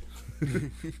here.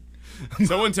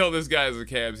 Someone tell this guy the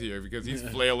cab's here because he's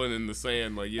flailing in the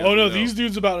sand like. Oh no, these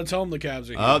dudes about to tell him the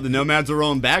cabs are here. Oh, the nomads are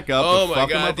rolling back up. Oh my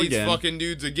god, up these again. fucking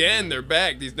dudes again. They're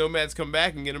back. These nomads come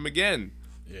back and get him again.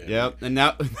 Yep, and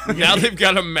now Now they've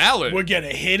got a mallet. We're gonna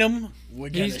hit him. We're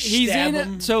gonna He's stab in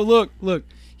him. So look.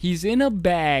 He's in a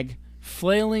bag,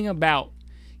 flailing about,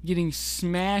 getting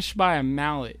smashed by a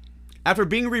mallet. after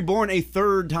being reborn a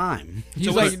third time.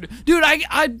 He's like,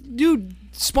 dude,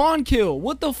 spawn kill.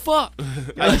 What the fuck?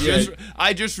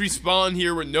 I just respawn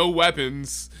here with no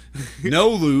weapons. No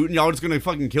loot, and y'all just gonna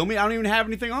fucking kill me? I don't even have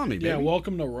anything on me, baby. Yeah,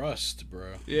 welcome to Rust,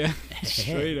 bro. Yeah,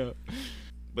 straight up.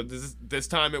 But this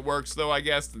time it works though, I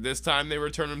guess. This time they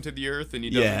return him to the earth and he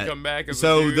doesn't come back as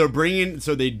a dude.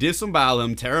 They disembowel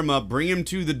him, tear him up, bring him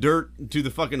to the dirt, to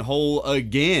the fucking hole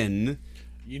again.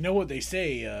 You know what they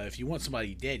say, if you want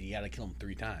somebody dead, you gotta kill him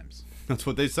 3 times. That's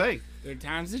what they say. 3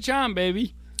 times the charm,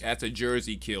 baby. That's a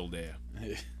Jersey kill there.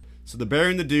 So they're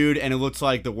burying the dude, and it looks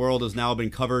like the world has now been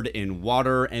covered in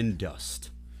water and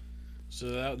dust.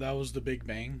 So that was the Big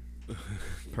Bang?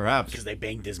 Perhaps. Because they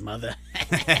banged his mother.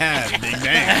 Big bang.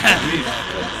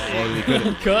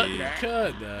 Cut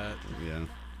that. Yeah.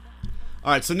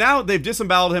 All right, so now they've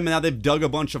disemboweled him, and now they've dug a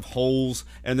bunch of holes,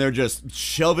 and they're just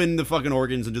shoving the fucking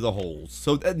organs into the holes.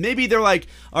 So maybe they're like,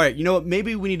 all right, you know what?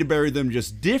 Maybe we need to bury them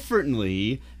just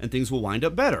differently, and things will wind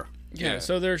up better. Yeah,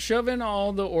 so they're shoving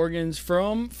all the organs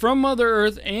from Mother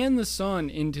Earth and the sun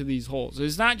into these holes.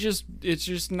 It's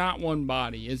just not one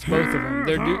body. It's both of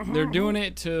them. They're doing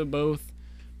it to both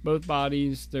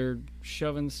bodies. They're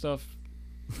shoving stuff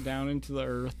down into the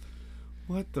earth.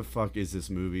 What the fuck is this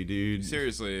movie, dude?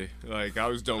 Seriously, like I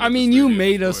was done. I mean, you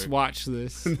made us watch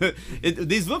this.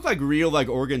 These look like real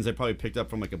organs they probably picked up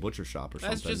from like a butcher shop or something.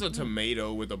 That's just a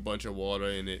tomato with a bunch of water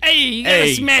in it. Hey, you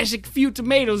gotta smash a few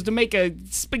tomatoes to make a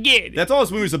spaghetti. That's all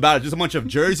this movie's about. It's just a bunch of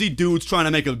Jersey dudes trying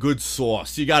to make a good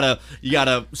sauce. You gotta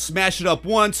smash it up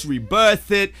once, rebirth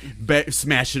it,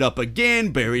 smash it up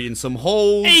again, bury it in some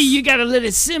holes. Hey, you gotta let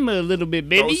it simmer a little bit,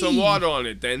 baby. Throw some water on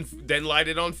it, then light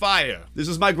it on fire. This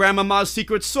is my grandmama's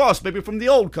secret sauce, baby, from the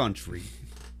old country.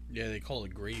 Yeah, they call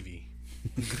it gravy.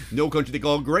 No country they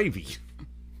call it gravy.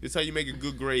 This is how you make a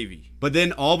good gravy. But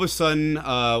then all of a sudden,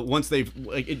 once it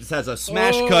just has a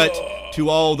smash cut to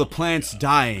all the plants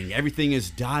dying. Everything is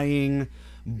dying.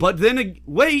 But then,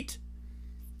 wait,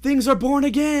 things are born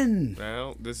again.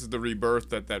 Well, this is the rebirth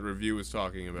that review was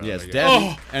talking about. Yes,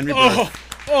 death and rebirth.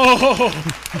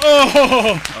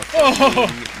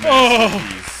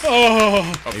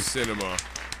 Of cinema.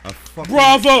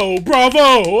 Bravo!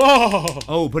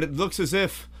 Oh, but it looks as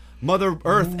if Mother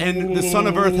Earth and the Son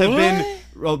of Earth have been...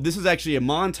 Well, this is actually a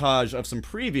montage of some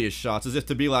previous shots, as if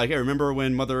to be like, hey, remember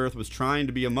when Mother Earth was trying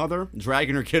to be a mother?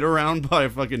 Dragging her kid around by a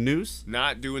fucking noose?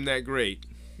 Not doing that great.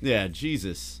 Yeah,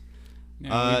 Jesus.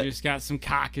 Now we just got some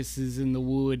caucuses in the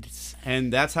woods.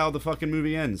 And that's how the fucking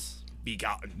movie ends.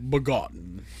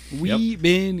 Begotten. We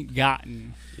been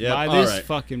gotten by all this right.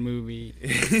 fucking movie.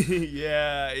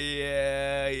 Yeah.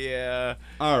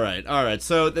 All right.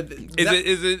 So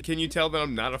Is it? Can you tell that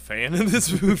I'm not a fan of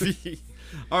this movie?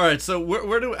 all right. So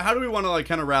how do we want to like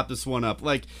kind of wrap this one up?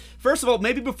 Like, first of all,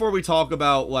 maybe before we talk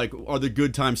about like are the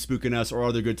good times spooking us or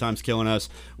are the good times killing us,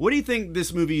 what do you think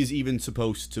this movie is even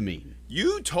supposed to mean?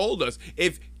 You told us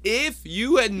if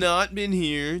you had not been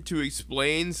here to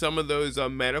explain some of those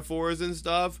metaphors and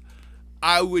stuff,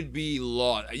 I would be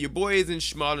lost. Your boy isn't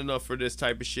smart enough for this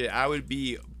type of shit. I would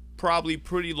be probably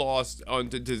pretty lost on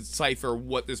to decipher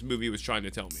what this movie was trying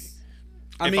to tell me.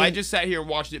 If I just sat here and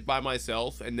watched it by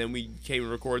myself and then we came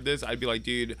and recorded this, I'd be like,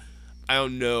 dude, I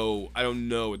don't know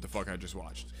what the fuck I just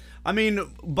watched. I mean,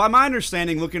 by my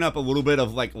understanding, looking up a little bit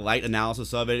of like light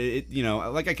analysis of it, you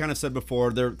know, like I kind of said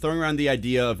before, they're throwing around the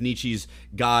idea of Nietzsche's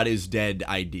God is dead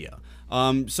idea.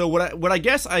 So what I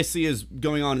guess I see is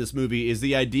going on in this movie is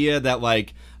the idea that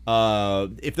like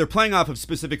if they're playing off of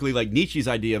specifically like Nietzsche's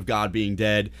idea of God being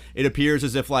dead, it appears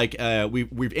as if like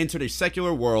we've entered a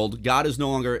secular world. God is no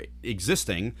longer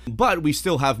existing, but we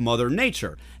still have Mother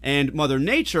Nature, and Mother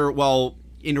Nature, while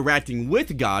interacting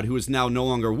with God, who is now no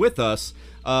longer with us,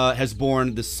 has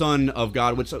born the Son of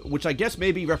God, which I guess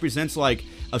maybe represents like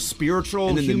a spiritual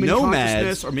and then human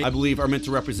consciousness, or I believe are meant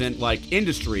to represent like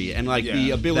industry and like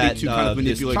the ability to kind of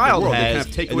manipulate the world. They kind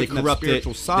of take away from that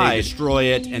spiritual side, they destroy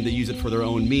it, and they use it for their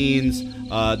own means.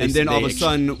 And then all of a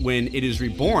sudden, when it is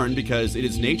reborn, because it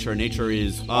is nature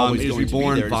is always it is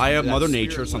reborn via Mother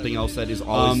Nature, something else that is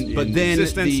always but then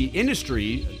the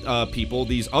industry people,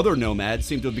 these other nomads,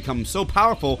 seem to have become so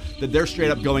powerful that they're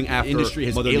straight up going after industry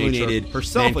has Mother alienated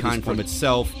herself mankind from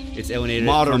itself. It's alienated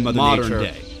from modern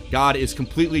day. God is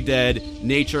completely dead.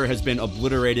 Nature has been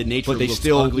obliterated. Nature, but they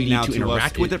still need to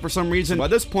interact with it for some reason. By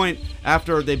this point,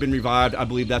 after they've been revived, I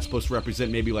believe that's supposed to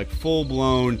represent maybe like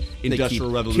full-blown industrial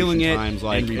revolution killing it times,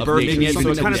 like and rebirthing it.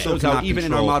 So it kind of shows how even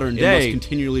in our modern day, it must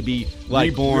continually be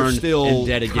like reborn, still and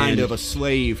dead again, kind of a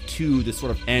slave to this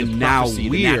sort of and now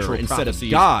we're instead of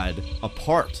God a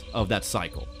part of that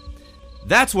cycle.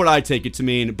 That's what I take it to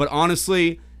mean. But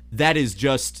honestly, that is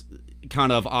just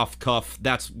kind of off cuff.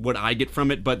 That's what I get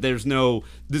from it, but this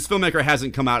filmmaker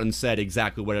hasn't come out and said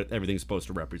exactly what everything's supposed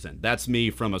to represent. That's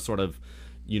me from a sort of,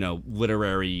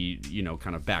 literary,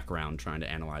 kind of background trying to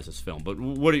analyze this film. But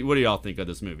what do y'all think of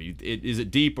this movie? Is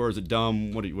it deep or is it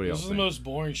dumb? What do y'all think? This is the most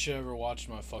boring shit I've ever watched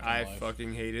in my fucking life. I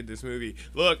fucking hated this movie.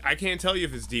 Look, I can't tell you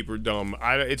if it's deep or dumb.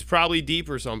 It's probably deep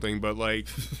or something, but like,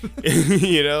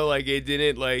 like it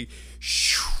didn't like.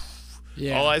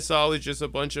 Yeah. All I saw was just a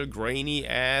bunch of grainy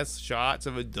ass shots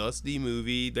of a dusty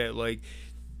movie that like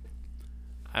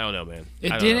I don't know, man.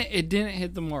 It didn't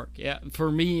hit the mark. Yeah,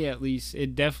 for me at least,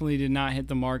 it definitely did not hit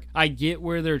the mark. I get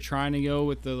where they're trying to go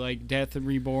with the like death and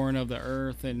reborn of the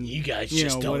earth, and you guys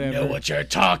just don't know what you're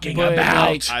talking about.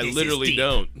 Like, I literally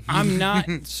don't. I'm not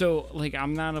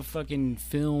I'm not a fucking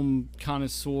film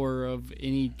connoisseur of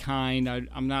any kind.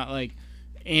 I'm not like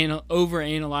over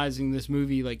analyzing this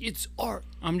movie like it's art.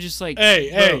 I'm just like,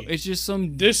 hey, it's just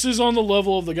some. This is on the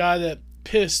level of the guy that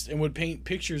pissed and would paint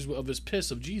pictures of his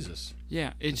piss of Jesus.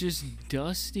 Yeah, it's just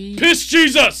dusty. Piss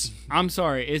Jesus! I'm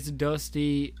sorry, it's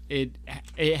dusty. It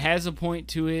has a point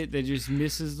to it that just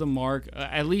misses the mark.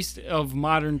 At least of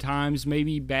modern times.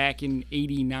 Maybe back in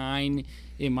 '89,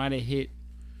 it might have hit.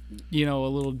 A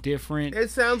little different. It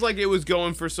sounds like it was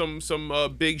going for some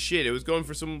big shit. It was going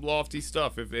for some lofty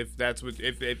stuff. If that's what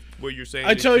what you're saying.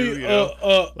 I tell you,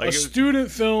 a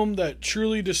student film that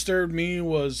truly disturbed me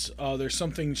was There's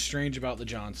Something Strange About the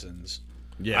Johnsons.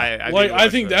 Yeah, I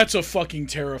think that's a fucking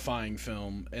terrifying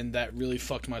film, and that really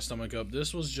fucked my stomach up.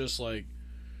 This was just like,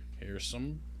 here's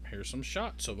some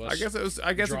shots of us. I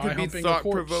guess it could be thought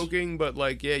provoking, but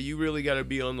like, yeah, you really got to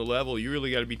be on the level. You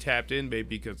really got to be tapped in, babe,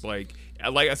 because like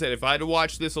I said, if I'd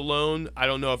watched this alone, I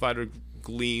don't know if I'd have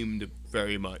gleamed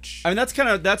very much. I mean,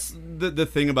 that's the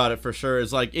thing about it for sure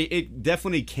is like it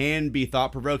definitely can be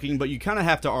thought provoking, but you kind of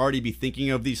have to already be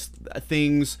thinking of these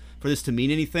things for this to mean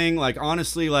anything. Like,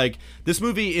 honestly, like this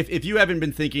movie, if you haven't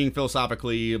been thinking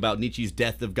philosophically about Nietzsche's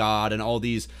death of God and all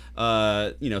these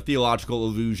theological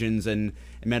allusions and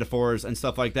metaphors and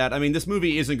stuff like that, I mean, this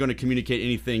movie isn't going to communicate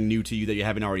anything new to you that you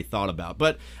haven't already thought about.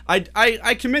 But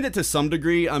I commend it to some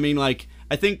degree. I mean, like,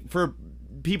 I think for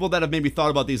people that have maybe thought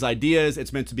about these ideas,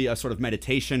 it's meant to be a sort of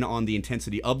meditation on the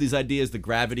intensity of these ideas, the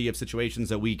gravity of situations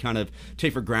that we kind of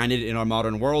take for granted in our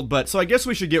modern world. But so I guess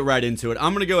we should get right into it.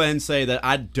 I'm going to go ahead and say that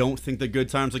I don't think the good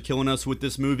times are killing us with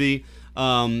this movie.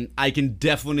 I can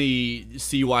definitely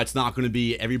see why it's not going to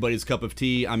be everybody's cup of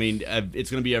tea. I mean,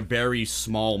 it's going to be a very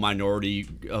small minority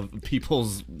of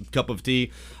people's cup of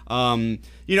tea. I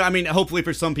mean, hopefully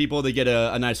for some people they get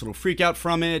a nice little freak out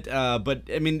from it. But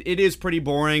I mean, it is pretty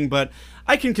boring, but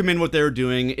I can commend what they're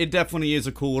doing. It definitely is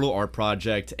a cool little art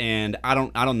project, and I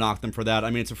don't knock them for that.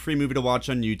 I mean, it's a free movie to watch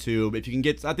on YouTube. If you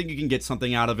can I think you can get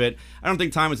something out of it. I don't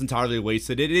think time is entirely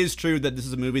wasted. It is true that this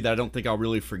is a movie that I don't think I'll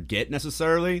really forget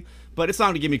necessarily, but it's not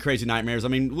going to give me crazy nightmares. I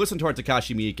mean, listen to our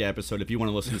Takashi Miike episode if you want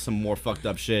to listen to some more fucked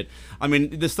up shit. I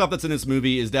mean, the stuff that's in this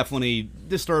movie is definitely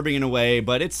disturbing in a way,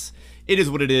 but it is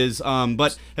what it is.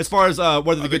 But as far as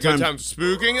whether the good times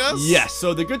spooking us, yes.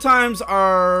 So the good times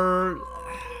are.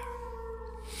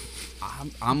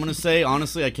 I'm gonna say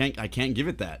honestly, I can't give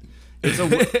it that.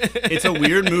 It's a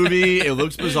weird movie. It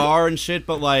looks bizarre and shit,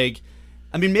 but like,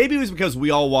 I mean, maybe it was because we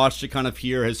all watched it kind of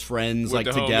here as friends, like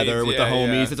together with the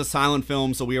homies. Yeah. It's a silent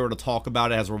film, so we were able to talk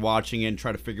about it as we're watching it and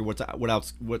try to figure what's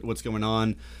going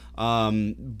on.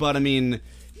 But I mean,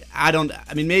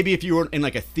 maybe if you were in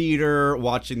like a theater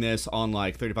watching this on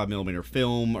like 35mm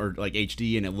film or like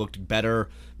HD and it looked better,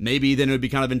 maybe then it would be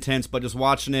kind of intense. But just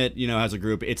watching it, as a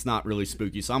group, it's not really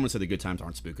spooky. So I'm gonna say the good times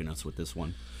aren't spooking us with this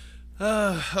one.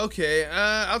 Okay.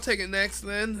 I'll take it next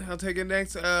then.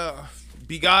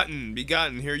 Begotten.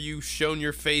 Here you've shown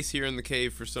your face here in the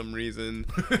cave for some reason.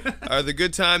 Are the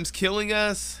good times killing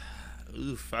us?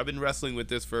 Oof, I've been wrestling with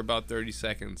this for about 30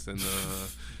 seconds, and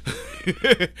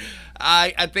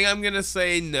I think I'm gonna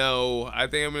say no.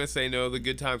 The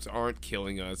good times aren't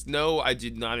killing us. No, I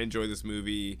did not enjoy this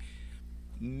movie,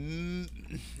 and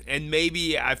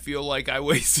maybe I feel like I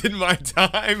wasted my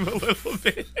time a little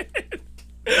bit.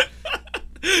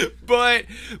 But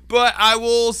I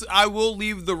will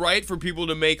leave the right for people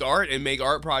to make art and make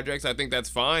art projects. I think that's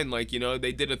fine. Like,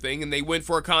 they did a thing and they went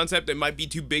for a concept that might be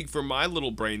too big for my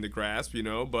little brain to grasp,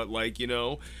 but like,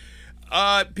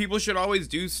 people should always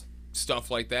do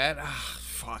stuff like that.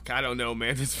 Fuck, I don't know,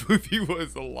 man. This movie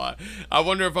was a lot. I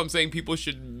wonder if I'm saying people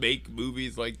should make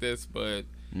movies like this, but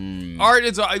art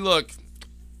is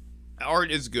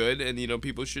good, and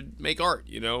people should make art,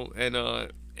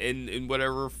 and in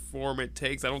whatever form it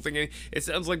takes. I don't think it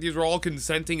sounds like these were all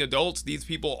consenting adults. These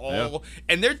people all,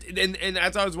 and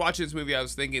as I was watching this movie, I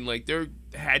was thinking like there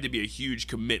had to be a huge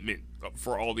commitment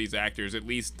for all these actors, at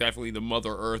least definitely the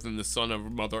Mother Earth and the Son of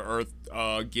Mother Earth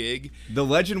gig. The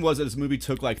legend was that this movie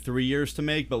took like 3 years to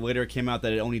make, but later it came out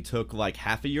that it only took like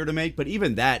half a year to make, but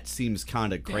even that seems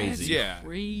kind of crazy.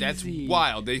 That's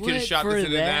wild. They could have shot this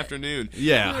in an afternoon.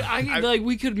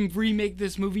 We could remake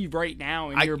this movie right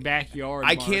now in your backyard.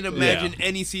 I can't imagine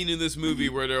any scene in this movie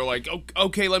where they're like,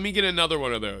 okay, let me get another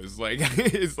one of those. Like,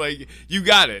 it's like, you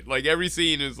got it. Like, every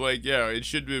scene is like, this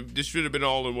should have been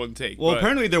all in one take. Well,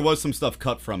 apparently there was some stuff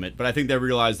cut from it, but I think they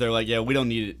realized they're like, we don't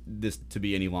need this to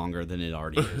be any longer than it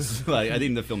already is. Like, I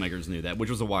think the filmmakers knew that, which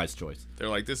was a wise choice. They're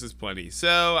like, this is plenty.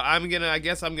 So I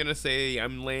guess I'm gonna say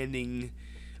I'm landing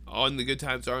on the good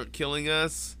times aren't killing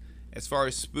us. As far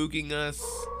as spooking us,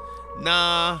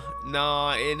 nah,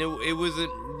 and it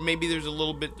wasn't. Maybe there's a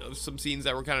little bit of some scenes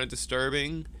that were kind of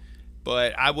disturbing,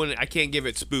 but I can't give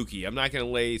it spooky. I'm not gonna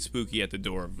lay spooky at the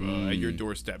door of at your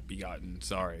doorstep, Begotten.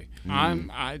 Sorry.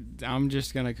 I'm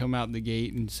just gonna come out the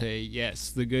gate and say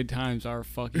yes. The good times are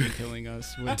fucking killing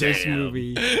us with this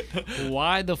movie.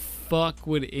 Why the fuck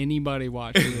would anybody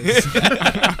watch this?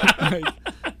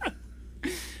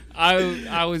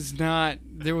 I was not.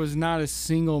 There was not a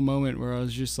single moment where I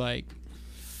was just like,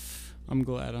 I'm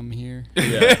glad I'm here.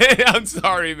 Yeah. I'm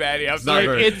sorry, Maddie. I'm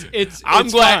sorry.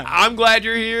 I'm glad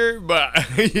you're here, but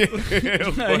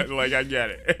but like I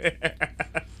get it.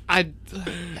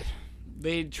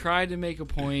 They tried to make a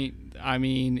point. I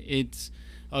mean, it's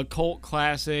a cult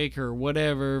classic or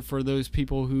whatever for those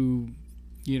people who,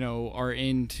 are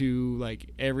into like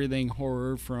everything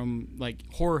horror from like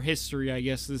horror history. I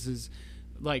guess this is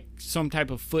like some type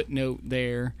of footnote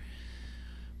there.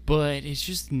 But it's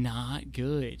just not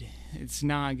good. It's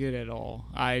not good at all.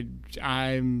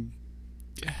 I'm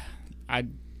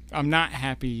not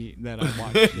happy that I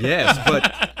watched it. Yes,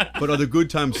 but are the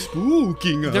good times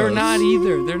spooking us? They're not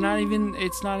either. They're not even.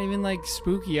 It's not even like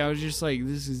spooky. I was just like,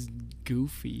 this is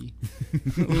goofy.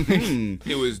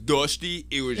 It was dusty.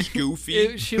 It was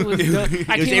goofy. Shit was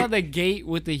I came out the gate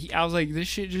with I was like, this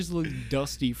shit just looks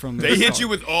dusty from the They start. hit you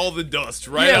with all the dust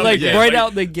right out like the gate. right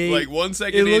out the gate. Like 1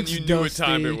 second in, you knew what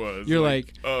time it was. You're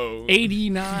like oh,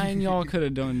 89. Y'all could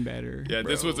have done better. Yeah,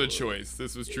 this was a choice.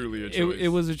 This was truly a choice. It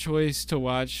was a choice to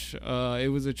watch.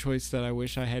 It was a choice that I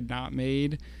wish I had not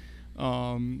made.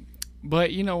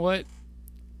 But you know what?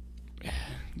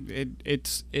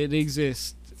 It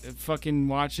exists. fucking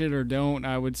watch it or don't.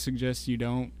 I would suggest you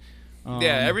don't.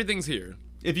 Yeah, everything's here.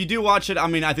 If you do watch it, I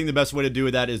mean, I think the best way to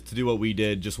do that is to do what we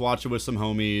did. Just watch it with some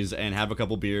homies and have a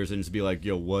couple beers and just be like,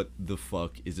 yo, what the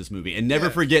fuck is this movie? And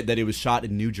never forget that it was shot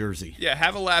in New Jersey. Yeah,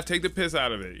 have a laugh, take the piss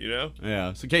out of it, you know?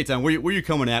 Yeah. So, K-Town, where you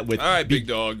coming at with? All right, big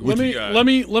dog. Let What you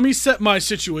got? me set my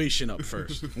situation up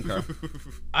first. Okay.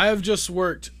 I have just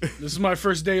worked. This is my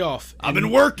first day off. I've been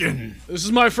working. This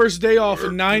is my first day off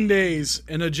in 9 days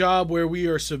in a job where we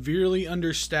are severely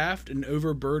understaffed and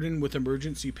overburdened with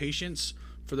emergency patients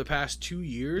for the past 2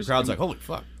 years. The crowd's like, holy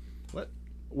fuck. What?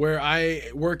 Where I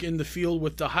work in the field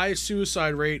with the highest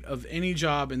suicide rate of any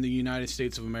job in the United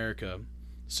States of America.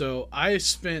 So I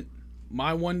spent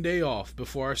my 1 day off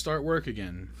before I start work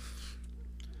again.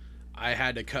 I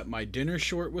had to cut my dinner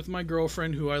short with my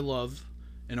girlfriend, who I love,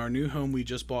 in our new home we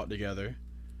just bought together,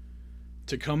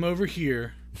 to come over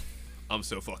here I'm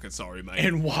so fucking sorry, man.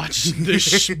 and watch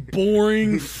this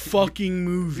boring fucking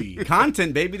movie.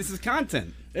 Content, baby. This is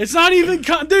content. It's not even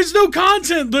there's no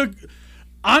content.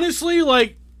 Honestly,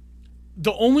 like,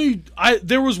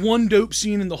 there was one dope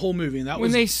scene in the whole movie, and that When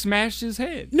was they smashed his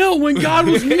head. no, when God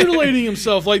was mutilating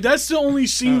himself. Like, that's the only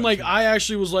scene like I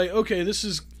actually was like, okay, this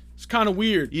is kind of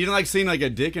weird. You didn't like seeing like a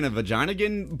dick and a vagina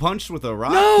getting punched with a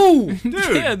rock? No, Dude.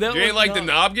 Yeah, that You ain't was like the not-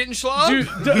 knob getting slobbed?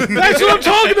 dude, that's what I'm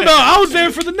talking about. I was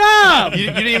there for the knob. You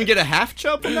didn't even get a half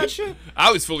chub from that shit?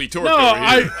 I was fully torqued No, over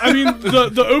here. I mean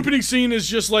the opening scene is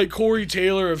just like Corey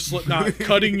Taylor of Slipknot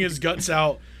cutting his guts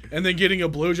out and then getting a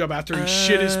blowjob after he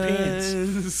shit his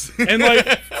pants. And like,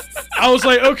 I was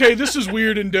like, okay, this is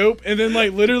weird and dope. And then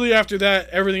like literally after that,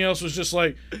 everything else was just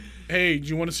like, hey, do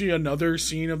you want to see another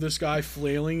scene of this guy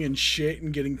flailing and shit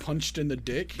and getting punched in the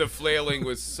dick? The flailing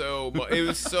was so much. It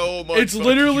was so much. It's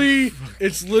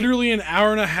literally an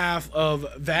hour and a half of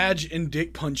vag and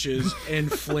dick punches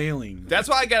and flailing. That's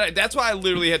why I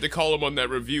literally had to call him on that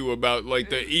review about like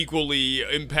the equally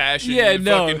impassioned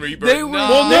fucking rebirth. They were-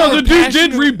 Well, They no, were the dude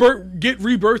did passionate. get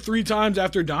rebirth 3 times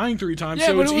after dying 3 times, Yeah,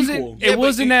 so but it's it wasn't. equal. Yeah, It but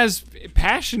wasn't it- as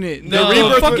passionate. No. The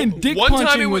Rebirth- fucking dick one time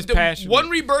punching it was was passionate. one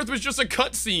rebirth was just a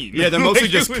cutscene. Yeah, they're mostly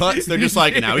just cuts. They're just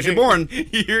like, now you're born.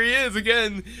 Here he is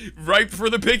again, ripe for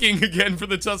the picking again for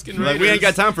the Tuscan Raiders. Like, we ain't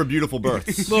got time for beautiful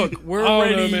births. Look, we're I don't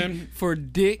know, ready man. for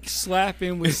dick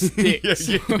slapping with sticks.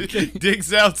 Yeah, Okay.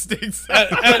 Dicks out, sticks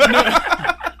out.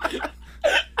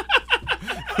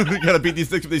 We gotta beat these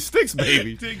sticks with these sticks,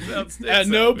 baby. Dicks out, sticks At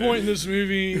no out, point in baby. this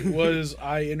movie was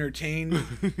I entertained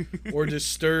or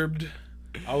disturbed.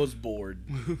 I was bored.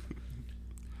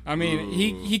 I mean,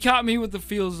 he caught me with the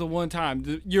feels the one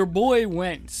time. Your boy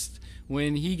winced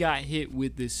when he got hit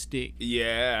with this stick.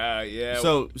 Yeah.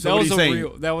 So That what are was you a saying?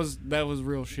 real. That was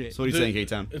real shit. So what are you saying,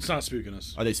 K-Town? It's not spooking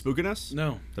us. Are they spooking us?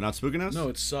 No. They're not spooking us? No,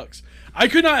 it sucks. I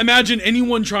could not imagine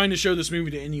anyone trying to show this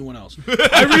movie to anyone else.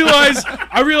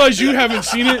 I realize you haven't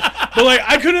seen it, but like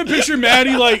I couldn't picture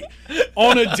Maddie like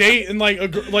on a date and like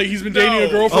he's been dating a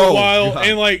girl for a Oh, while God.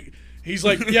 and like he's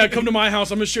like, yeah, come to my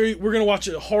house. I'm gonna show you. We're gonna watch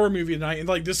a horror movie tonight, and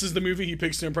like this is the movie he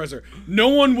picks to impress her. No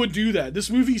one would do that. This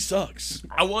movie sucks.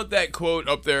 I want that quote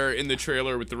up there in the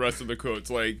trailer with the rest of the quotes.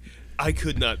 Like, I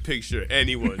could not picture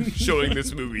anyone showing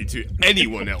this movie to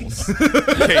anyone else.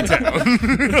 K-Town.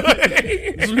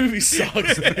 This movie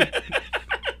sucks.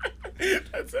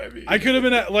 That's heavy. I could have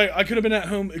been at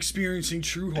home experiencing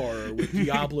true horror with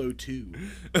Diablo 2.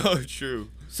 Oh, true.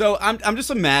 So I'm just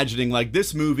imagining like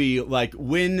this movie, like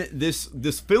when this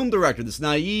film director, this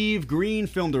naive green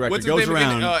film director What's his goes name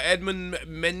around, again? Edmund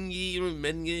Mengi.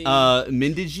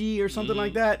 Mindiji or something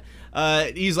like that.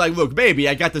 He's like, look, baby,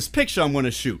 I got this picture I'm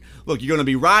gonna shoot. Look, you're gonna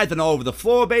be writhing all over the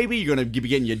floor, baby. You're gonna be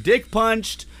getting your dick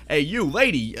punched. Hey, you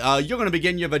lady, you're gonna be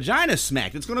getting your vagina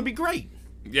smacked. It's gonna be great.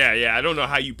 Yeah. I don't know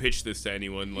how you pitch this to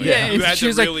anyone. Like, Yeah, you and had she to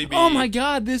was really like, be. "Oh my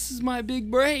god, this is my big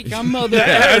break. I'm mother."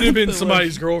 I'd have been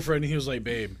somebody's girlfriend, and he was like,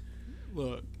 babe,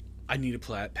 Look, I need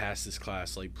to pass this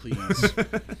class. Like, please,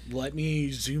 let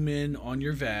me zoom in on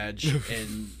your vag.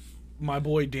 And my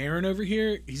boy Darren over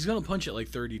here, he's gonna punch it like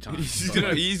 30 times.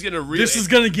 He's gonna really. This is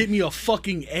gonna get me a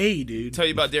fucking A, dude. tell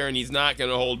you about Darren. He's not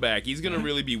gonna hold back. He's gonna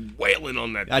really be wailing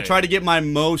on that. I thing. try to get my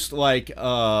most like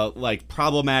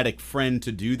problematic friend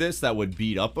to do this that would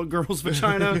beat up a girl's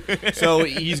vagina. So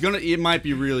it might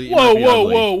be really. it Whoa, might be whoa,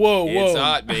 ugly. whoa, whoa, whoa! It's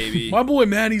hot, baby. My boy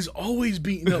Maddie's always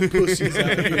beating up pussies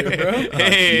out here, bro.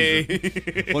 Hey.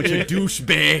 Bunch of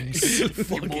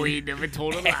douchebags. your boy never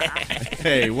told a lie.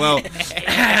 Hey, well,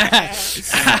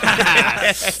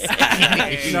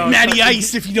 Maddie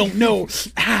Ice, if you don't know.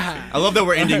 I love that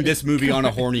we're ending this movie on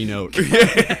a horny note. All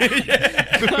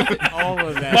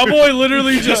of that. My boy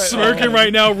literally just smirking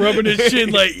right now, rubbing his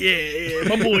chin like, yeah,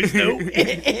 my boys know.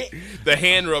 The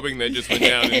hand rubbing that just went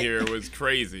down in here was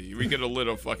crazy. We could have lit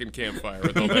a fucking campfire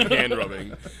with all that hand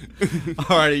rubbing.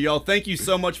 Alrighty, y'all. Thank you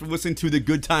so much for listening to the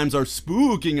Good Times Are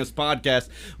Spooking Us podcast.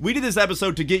 We did this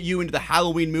episode to get you into the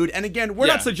Halloween mood. And again, we're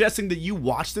not suggesting that you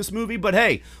watch this movie, but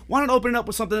hey, why not open it up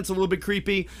with something that's a little bit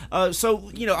creepy?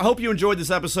 So, you know, I hope you enjoyed this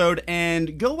episode,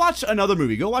 and go watch another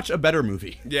movie. Go watch a better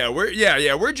movie. Yeah,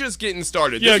 we're just getting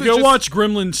started. Yeah, go watch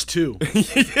Gremlins 2.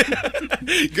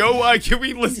 Can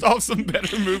we list off some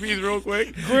better movies real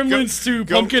quick? Gremlins 2,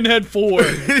 Pumpkinhead 4,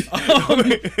 The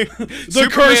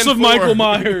Curse of 4. Michael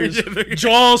Myers,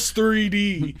 Jaws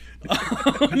 3D,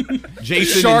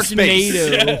 Jason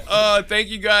Sharknado. Thank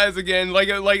you guys again.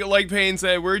 Like Payne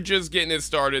said, we're just getting it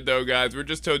started though, guys. We're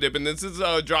just toe dipping. This is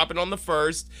dropping on the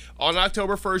 1st, on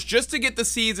October 1st, just to get the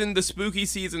spooky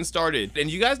season started. And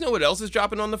you guys know what else is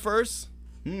dropping on the 1st?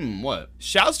 What?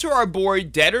 Shouts to our boy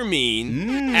Dead or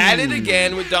Mean. At it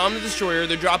again with Dom the Destroyer.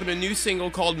 They're dropping a new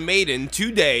single called Maiden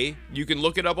today. You can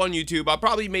look it up on YouTube. I'll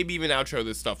probably maybe even outro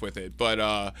this stuff with it.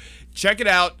 But check it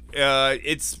out.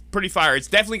 It's pretty fire. It's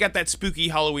definitely got that spooky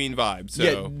Halloween vibe. So.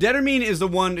 Yeah, Dead or Mean is the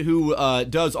one who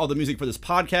does all the music for this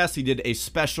podcast. He did a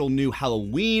special new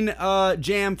Halloween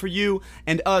jam for you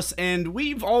and us, and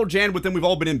we've all jammed with him. We've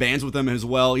all been in bands with him as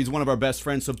well. He's one of our best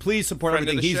friends, so please support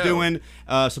everything he's doing.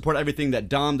 Support everything that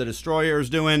Dom the Destroyer is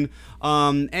doing.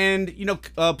 And, you know,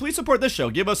 please support this show.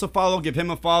 Give us a follow, give him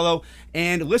a follow,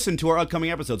 and listen to our upcoming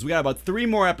episodes. We got about 3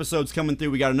 more episodes coming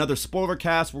through. We got another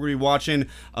Spoilercast. We're going to be watching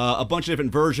a bunch of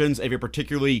different versions of a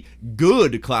particularly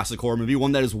good classic horror movie,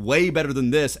 one that is way better than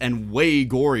this and way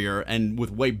gorier and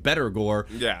with way better gore.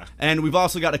 Yeah. And we've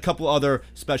also got a couple other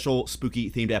special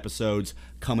spooky-themed episodes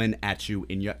coming at you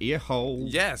in your ear hole.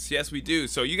 Yes, we do.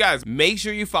 So you guys, make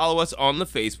sure you follow us on the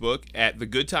Facebook at The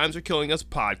Good Times Are Killing Us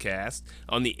Podcast,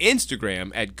 on the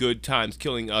Instagram at Good Times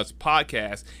Killing Us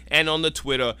Podcast, and on the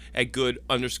Twitter at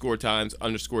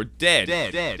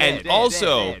Good_Times_Dead. And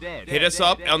also, hit us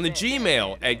up on the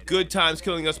Gmail at Good Times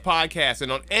Killing Us Podcast,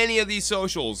 and on any of these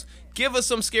socials, give us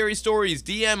some scary stories,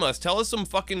 DM us, tell us some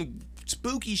fucking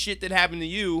spooky shit that happened to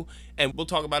you, and we'll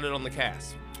talk about it on the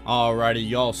cast. Alrighty,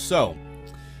 y'all. So,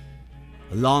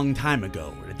 a long time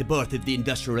ago, at the birth of the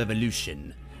Industrial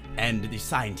Revolution and the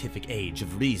scientific age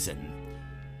of reason,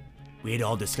 we had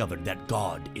all discovered that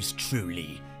God is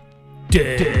truly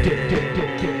dead.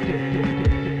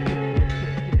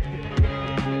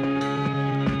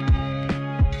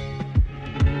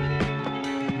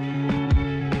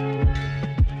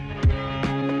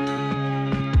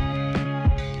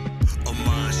 A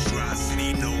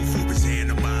monstrosity known for his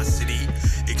animosity.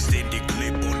 Extended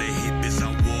clip on the hip as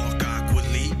I walk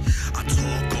awkwardly. I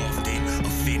talk often,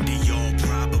 offended y'all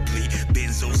probably.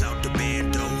 Benzos out the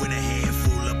bando with a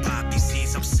handful of poppy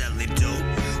seeds. I'm selling dope,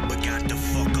 but got the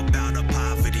fuck up out of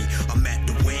poverty. I'm at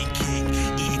the Wing King,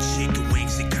 eating chicken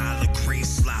wings and collard greens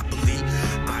sloppily.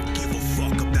 I give a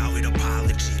fuck about an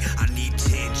apology. I need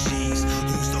 10 G's.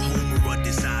 Who's the homer of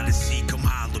this odyssey? Come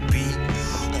holla, B.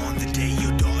 On the day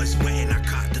your daughter's wedding, I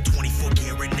caught the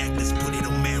 24-karat necklace, put it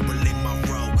on Marilyn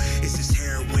Monroe. Is this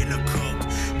heroin or coke?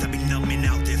 That be numbing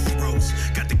out their throats.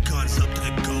 Got the guns up to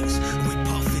the ghost. We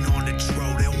puffing on the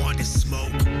dro, they want to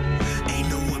smoke. Ain't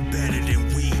no one better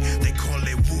than we. They call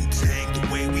it Wu-Tang, the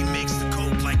way we mix the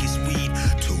coke like it's weed.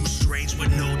 Too strange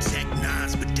with no tech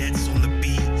nines, but that's on the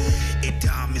beat. And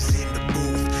Dom is in the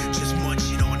booth, just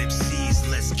munching on MCs.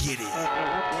 Let's get it.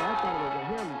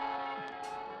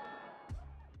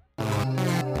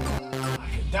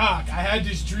 Doc, I had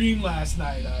this dream last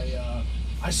night.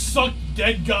 I sucked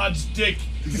dead God's dick.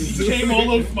 He came all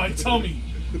over my tummy.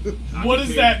 What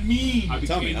does that mean? I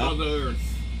became Mother Earth.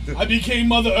 I became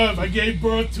Mother Earth. I gave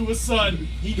birth to a son.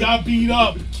 He got beat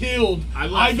up, killed.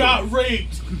 I got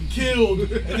raped, killed.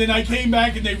 And then I came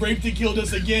back and they raped and killed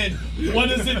us again. What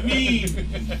does it mean?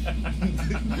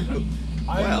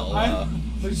 I'm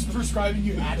just prescribing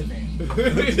you Ativan.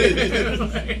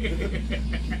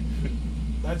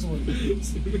 That's what it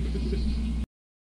is.